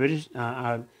our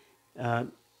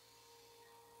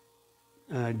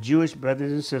Jewish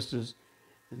brothers and sisters,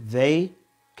 they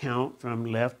count from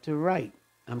left to right.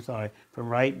 I'm sorry, from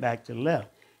right back to left.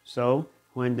 So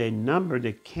when they number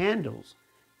the candles,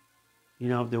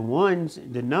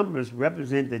 the numbers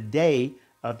represent the day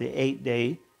of the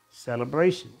 8-day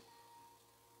celebration.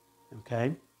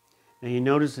 Okay? Now you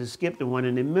notice it skipped the one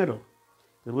in the middle.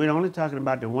 So we're only talking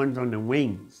about the ones on the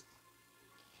wings.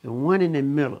 The one in the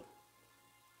middle,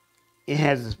 it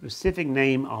has a specific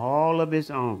name all of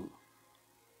its own.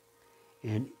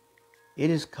 And it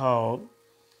is called,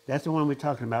 that's the one we're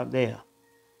talking about there.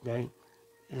 Okay?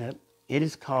 It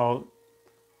is called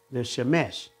the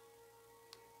Shemesh.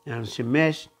 Now,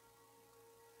 Shemesh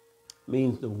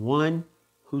means the one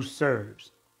who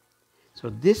serves. So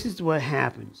this is what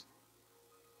happens.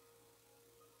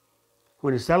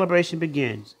 When the celebration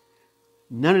begins,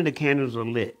 none of the candles are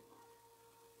lit.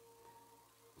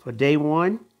 For day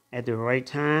one, at the right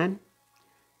time,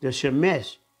 the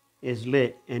Shemesh is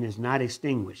lit and is not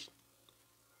extinguished.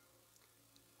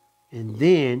 And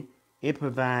then it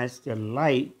provides the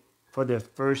light for the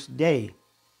first day.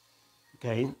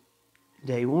 Okay?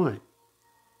 Day one.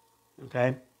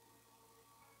 Okay?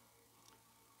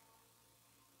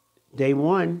 Day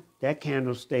one, that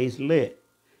candle stays lit.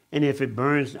 And if it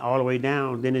burns all the way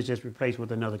down, then it's just replaced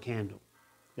with another candle.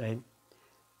 Okay?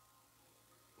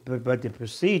 But the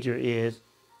procedure is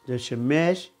the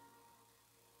Shemesh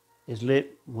is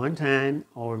lit one time,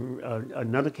 or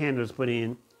another candle is put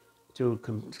in to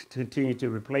continue to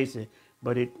replace it,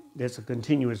 but that's a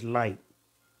continuous light.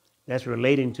 That's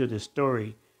relating to the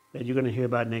story that you're going to hear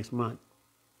about next month.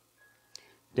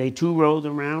 Day two rolls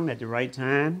around at the right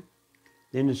time.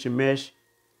 Then the Shemesh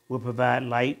will provide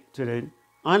light to the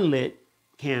unlit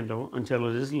candle until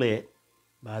it is lit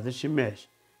by the Shemesh.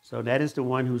 So that is the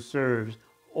one who serves,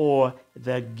 or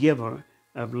the giver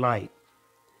of light.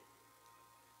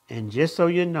 And just so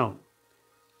you know,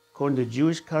 according to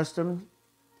Jewish custom,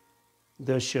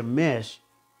 the Shemesh,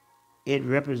 it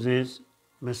represents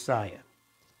Messiah.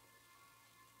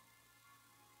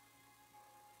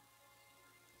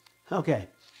 Okay,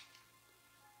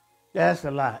 that's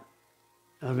a lot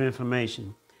of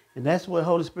information. And that's what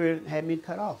Holy Spirit had me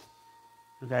cut off.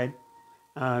 Okay?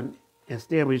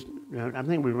 Instead, I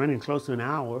think we're running close to an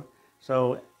hour,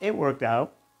 so it worked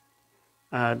out.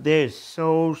 There's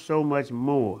so much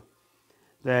more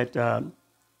that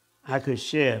I could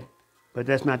share, but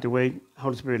that's not the way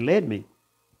Holy Spirit led me.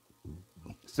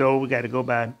 So we got to go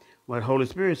by what Holy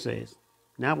Spirit says,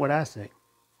 not what I say.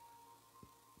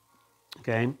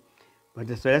 Okay? But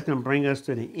so that's going to bring us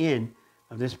to the end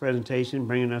of this presentation,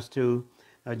 bringing us to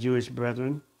our Jewish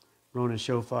brethren, blowing a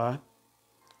shofar.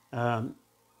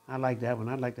 I like that one.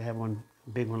 I'd like to have one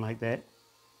big one like that.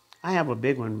 I have a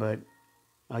big one, but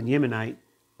a Yemenite,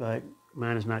 but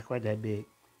mine is not quite that big.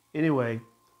 Anyway,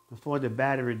 before the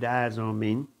battery dies on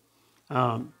me,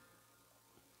 I'm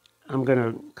going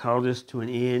to call this to an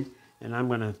end, and I'm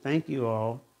going to thank you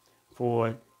all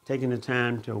for taking the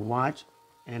time to watch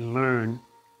and learn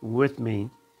with me,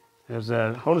 as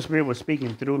the Holy Spirit was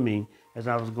speaking through me as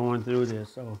I was going through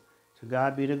this. So to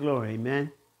God be the glory.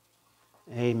 Amen.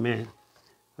 Amen.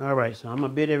 All right, so I'm going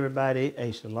to bid everybody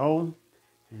a shalom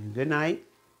and good night.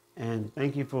 And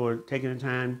thank you for taking the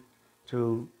time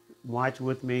to watch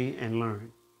with me and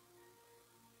learn.